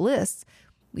of those lists,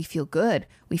 We feel good.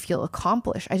 We feel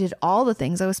accomplished. I did all the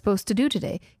things I was supposed to do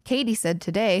today. Katie said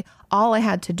today, all I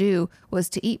had to do was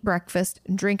to eat breakfast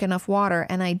and drink enough water.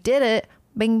 And I did it.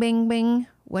 Bing, bing, bing.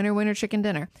 Winner, winner, chicken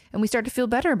dinner. And we start to feel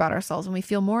better about ourselves and we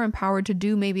feel more empowered to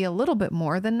do maybe a little bit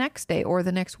more the next day or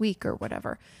the next week or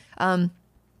whatever. And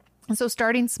so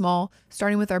starting small,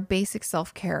 starting with our basic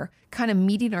self-care, kind of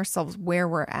meeting ourselves where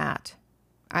we're at.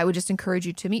 I would just encourage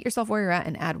you to meet yourself where you're at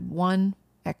and add one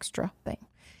extra thing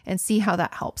and see how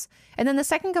that helps. And then the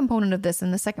second component of this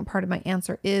and the second part of my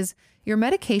answer is your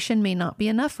medication may not be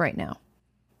enough right now.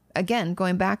 Again,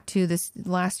 going back to this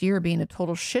last year being a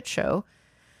total shit show,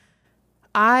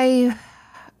 I've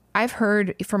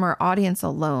heard from our audience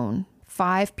alone,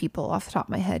 5 people off the top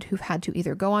of my head who've had to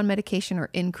either go on medication or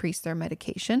increase their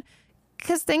medication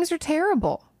because things are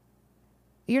terrible.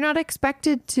 You're not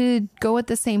expected to go at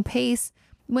the same pace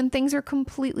when things are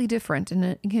completely different,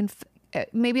 and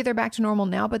maybe they're back to normal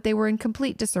now, but they were in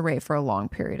complete disarray for a long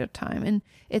period of time. And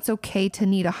it's okay to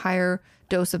need a higher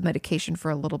dose of medication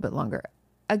for a little bit longer.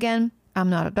 Again, I'm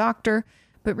not a doctor,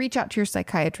 but reach out to your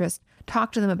psychiatrist,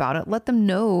 talk to them about it, let them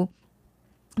know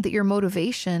that your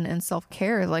motivation and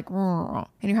self-care is like, and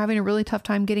you're having a really tough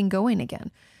time getting going again.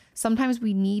 Sometimes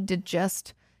we need to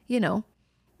just,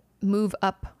 move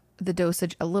up the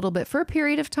dosage a little bit for a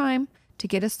period of time to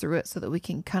get us through it so that we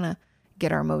can kind of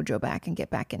get our mojo back and get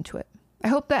back into it. I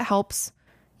hope that helps.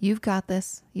 You've got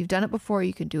this. You've done it before.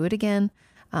 You can do it again.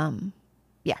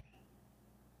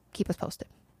 Keep us posted.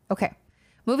 Okay.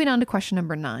 Moving on to question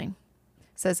number 9.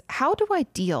 It says, how do I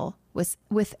deal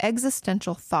with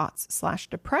existential thoughts /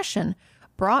 depression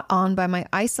brought on by my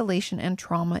isolation and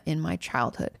trauma in my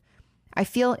childhood? I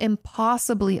feel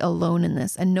impossibly alone in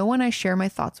this, and no one I share my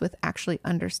thoughts with actually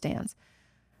understands.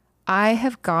 I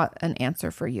have got an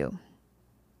answer for you.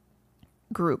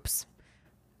 Groups.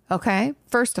 Okay.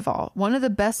 First of all, one of the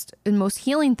best and most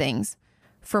healing things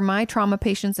for my trauma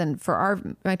patients and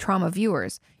for my trauma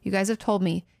viewers, you guys have told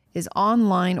me, is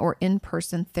online or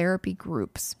in-person therapy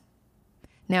groups.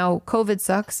 Now, COVID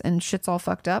sucks and shit's all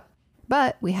fucked up,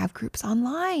 but we have groups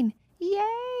online.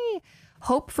 Yay!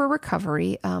 Hope for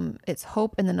Recovery. It's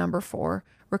hope and the number 4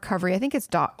 recovery. I think it's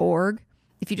 .org.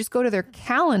 If you just go to their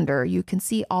calendar, you can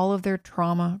see all of their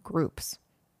trauma groups.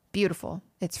 Beautiful.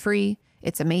 It's free.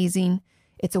 It's amazing.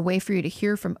 It's a way for you to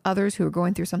hear from others who are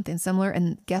going through something similar.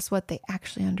 And guess what? They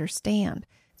actually understand.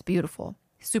 It's beautiful.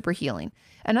 Super healing.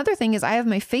 Another thing is I have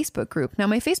my Facebook group. Now,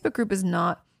 my Facebook group is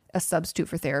not a substitute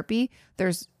for therapy.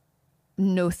 There's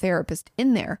no therapist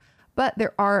in there, but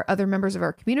there are other members of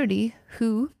our community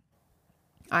who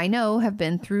I know have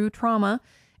been through trauma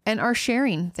and are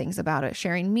sharing things about it,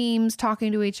 sharing memes,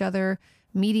 talking to each other,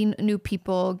 meeting new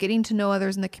people, getting to know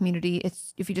others in the community.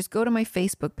 It's, if you just go to my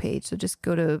Facebook page, so just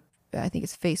go to, I think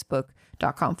it's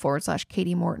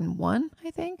facebook.com/Katie Morton 1,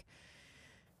 I think.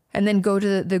 And then go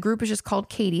to the group is just called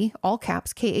Katie, all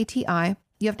caps, KATI.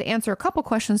 You have to answer a couple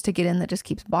questions to get in that just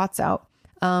keeps bots out.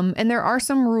 And there are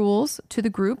some rules to the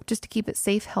group just to keep it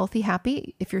safe, healthy,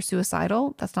 happy. If you're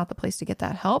suicidal, that's not the place to get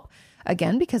that help.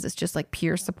 Again, because it's just like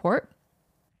peer support.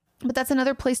 But that's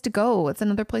another place to go. It's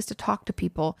another place to talk to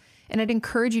people. And I'd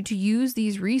encourage you to use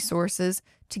these resources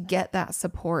to get that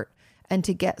support and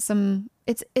to get some,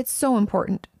 it's so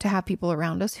important to have people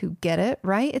around us who get it,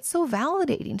 right? It's so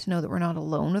validating to know that we're not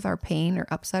alone with our pain or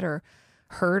upset or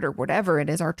hurt or whatever it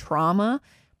is, our trauma.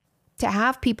 To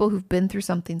have people who've been through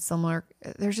something similar,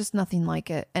 there's just nothing like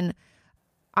it. And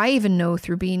I even know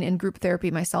through being in group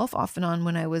therapy myself off and on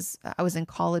when I was in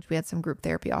college, we had some group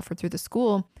therapy offered through the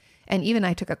school. And even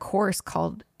I took a course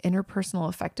called Interpersonal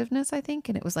Effectiveness, I think.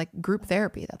 And it was like group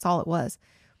therapy. That's all it was.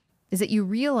 Is that you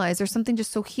realize there's something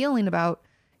just so healing about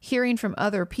hearing from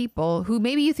other people who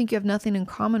maybe you think you have nothing in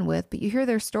common with, but you hear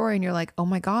their story and you're like, oh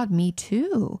my God, me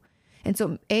too. And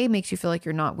so A, makes you feel like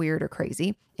you're not weird or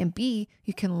crazy. And B,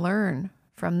 you can learn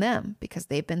from them because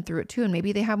they've been through it too. And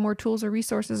maybe they have more tools or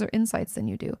resources or insights than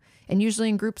you do. And usually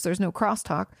in groups, there's no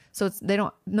crosstalk. So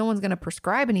no one's going to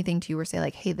prescribe anything to you or say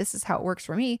like, hey, this is how it works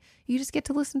for me. You just get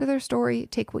to listen to their story,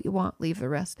 take what you want, leave the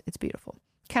rest. It's beautiful.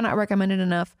 Cannot recommend it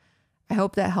enough. I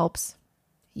hope that helps.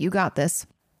 You got this.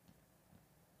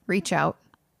 Reach out.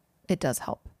 It does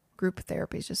help. Group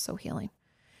therapy is just so healing.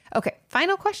 Okay,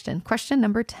 final question. Question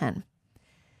number 10.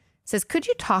 It says, could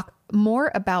you talk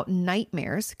more about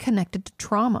nightmares connected to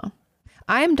trauma?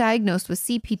 I am diagnosed with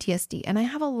CPTSD and I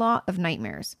have a lot of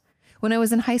nightmares. When I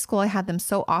was in high school, I had them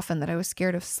so often that I was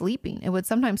scared of sleeping. I would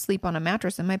sometimes sleep on a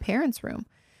mattress in my parents' room,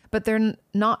 but they're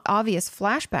not obvious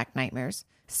flashback nightmares.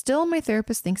 Still, my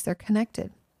therapist thinks they're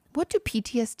connected. What do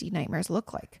PTSD nightmares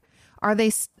look like? Are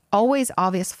they Always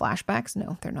obvious flashbacks?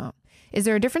 No, they're not. Is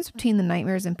there a difference between the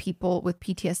nightmares in people with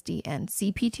PTSD and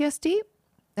CPTSD?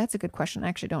 That's a good question. I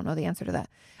actually don't know the answer to that.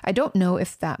 I don't know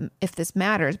if this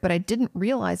matters, but I didn't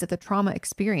realize that the trauma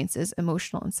experiences,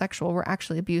 emotional and sexual, were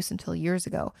actually abuse until years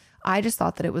ago. I just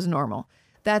thought that it was normal.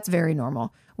 That's very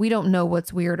normal. We don't know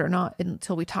what's weird or not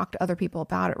until we talk to other people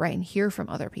about it, right? And hear from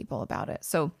other people about it.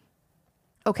 So,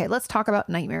 okay, let's talk about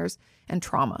nightmares and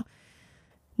trauma.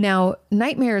 Now,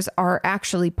 nightmares are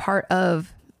actually part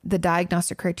of the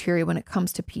diagnostic criteria when it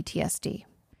comes to PTSD.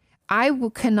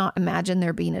 Cannot imagine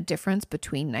there being a difference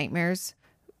between nightmares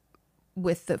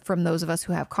from those of us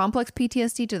who have complex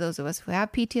PTSD to those of us who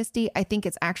have PTSD. I think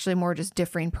it's actually more just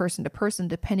differing person to person,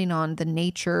 depending on the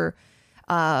nature,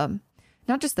 not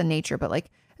just the nature, but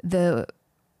like the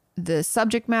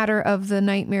subject matter of the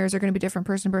nightmares are going to be different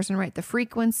person to person, right? The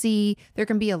frequency, there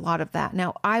can be a lot of that.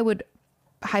 Now, I would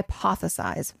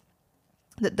hypothesize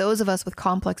that those of us with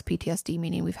complex PTSD,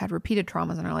 meaning we've had repeated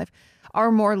traumas in our life,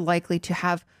 are more likely to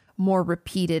have more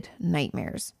repeated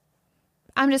nightmares.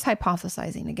 I'm just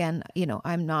hypothesizing. Again,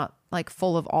 I'm not like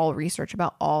full of all research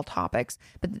about all topics,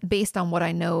 but based on what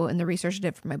I know and the research I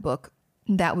did for my book,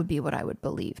 that would be what I would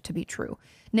believe to be true.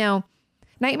 Now,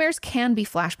 nightmares can be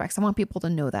flashbacks. I want people to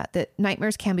know that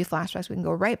nightmares can be flashbacks. We can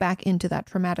go right back into that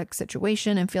traumatic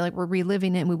situation and feel like we're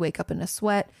reliving it and we wake up in a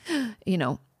sweat.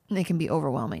 It can be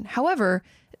overwhelming. However,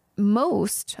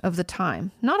 most of the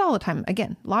time, not all the time,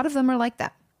 again, a lot of them are like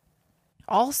that.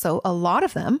 Also, a lot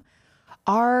of them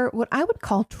are what I would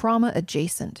call trauma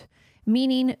adjacent,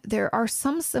 meaning there are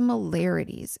some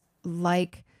similarities.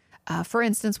 Like, for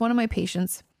instance, one of my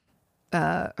patients,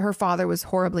 her father was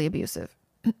horribly abusive,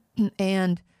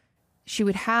 and she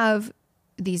would have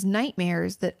these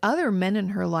nightmares that other men in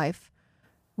her life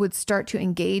would start to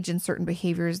engage in certain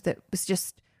behaviors that was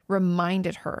just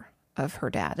reminded her of her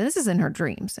dad. And this is in her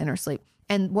dreams, in her sleep.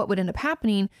 And what would end up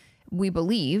happening, we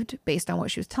believed, based on what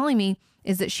she was telling me,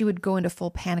 is that she would go into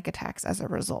full panic attacks as a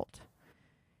result.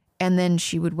 And then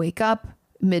she would wake up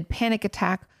mid panic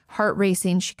attack, heart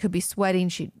racing. She could be sweating.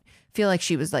 She'd feel like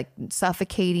she was like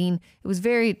suffocating. It was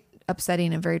very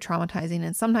upsetting and very traumatizing.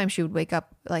 And sometimes she would wake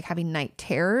up like having night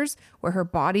terrors where her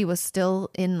body was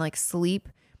still in like sleep,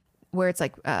 where it's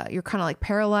like you're kind of like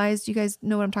paralyzed. You guys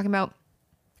know what I'm talking about?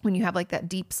 When you have like that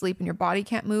deep sleep and your body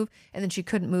can't move, and then she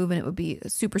couldn't move and it would be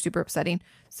super, super upsetting.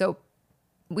 So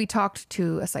we talked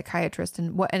to a psychiatrist,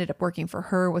 and what ended up working for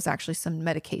her was actually some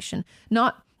medication.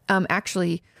 Not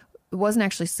it wasn't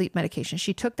actually sleep medication.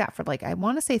 She took that for like, I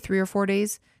want to say 3 or 4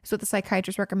 days. Is what the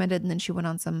psychiatrist recommended. And then she went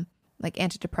on some like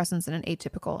antidepressants and an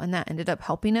atypical, and that ended up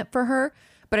helping it for her.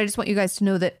 But I just want you guys to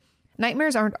know that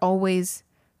nightmares aren't always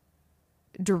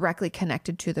directly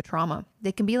connected to the trauma.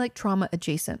 They can be like trauma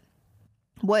adjacent.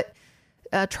 What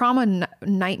trauma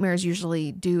nightmares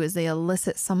usually do is they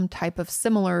elicit some type of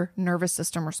similar nervous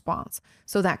system response.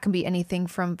 So that can be anything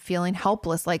from feeling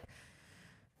helpless, like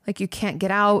you can't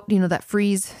get out, that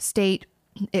freeze state.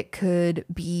 It could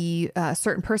be a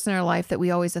certain person in our life that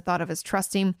we always have thought of as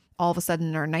trusting. All of a sudden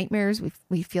in our nightmares,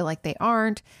 we feel like they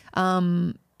aren't,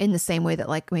 in the same way that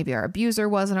like maybe our abuser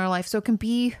was in our life. So it can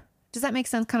be, does that make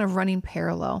sense? Kind of running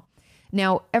parallel.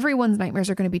 Now, everyone's nightmares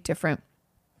are going to be different.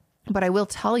 But I will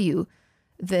tell you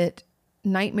that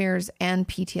nightmares and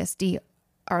PTSD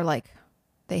are like,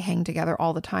 they hang together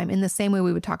all the time in the same way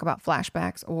we would talk about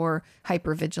flashbacks or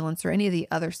hypervigilance or any of the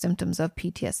other symptoms of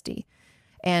PTSD.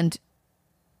 And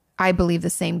I believe the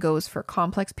same goes for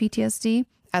complex PTSD.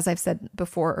 As I've said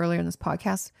before earlier in this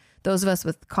podcast, those of us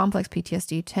with complex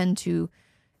PTSD tend to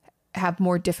have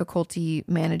more difficulty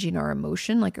managing our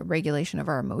emotion, like a regulation of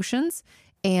our emotions.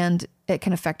 And it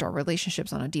can affect our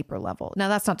relationships on a deeper level. Now,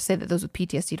 that's not to say that those with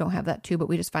PTSD don't have that too, but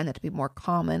we just find that to be more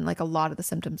common. Like a lot of the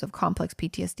symptoms of complex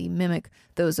PTSD mimic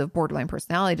those of borderline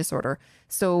personality disorder.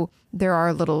 So there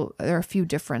are a few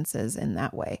differences in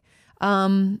that way.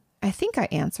 I think I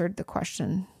answered the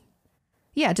question.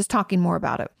 Yeah, just talking more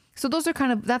about it. So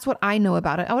that's what I know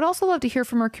about it. I would also love to hear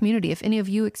from our community. If any of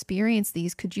you experience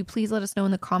these, could you please let us know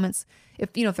in the comments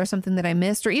if there's something that I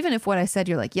missed, or even if what I said,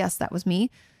 you're like, yes, that was me.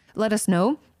 Let us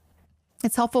know.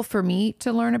 It's helpful for me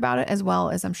to learn about it, as well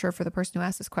as I'm sure for the person who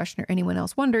asked this question or anyone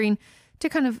else wondering, to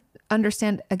kind of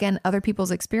understand, again, other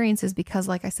people's experiences. Because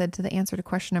like I said, to the answer to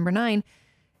question number 9,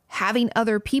 having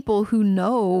other people who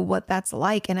know what that's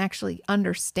like and actually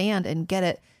understand and get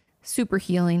it, super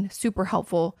healing, super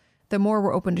helpful. The more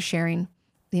we're open to sharing,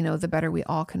 the better we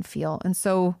all can feel. And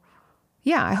so,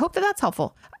 yeah, I hope that that's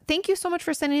helpful. Thank you so much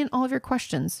for sending in all of your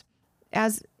questions.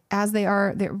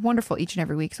 They're wonderful each and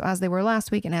every week. So as they were last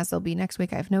week and as they'll be next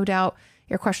week, I have no doubt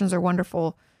your questions are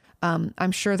wonderful.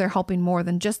 I'm sure they're helping more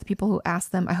than just the people who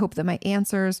asked them. I hope that my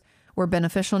answers were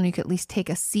beneficial, and you could at least take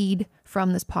a seed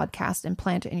from this podcast and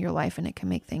plant it in your life, and it can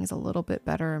make things a little bit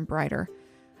better and brighter.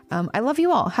 I love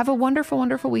you all. Have a wonderful,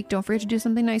 wonderful week. Don't forget to do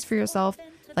something nice for yourself.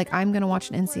 Like I'm going to watch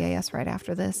an NCIS right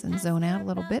after this and zone out a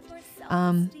little bit.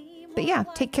 But yeah,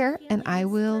 take care, and I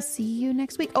will see you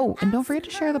next week. Oh, and don't forget to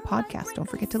share the podcast. Don't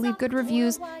forget to leave good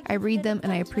reviews. I read them,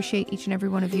 and I appreciate each and every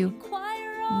one of you.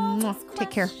 Mwah.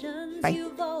 Take care.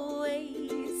 Bye.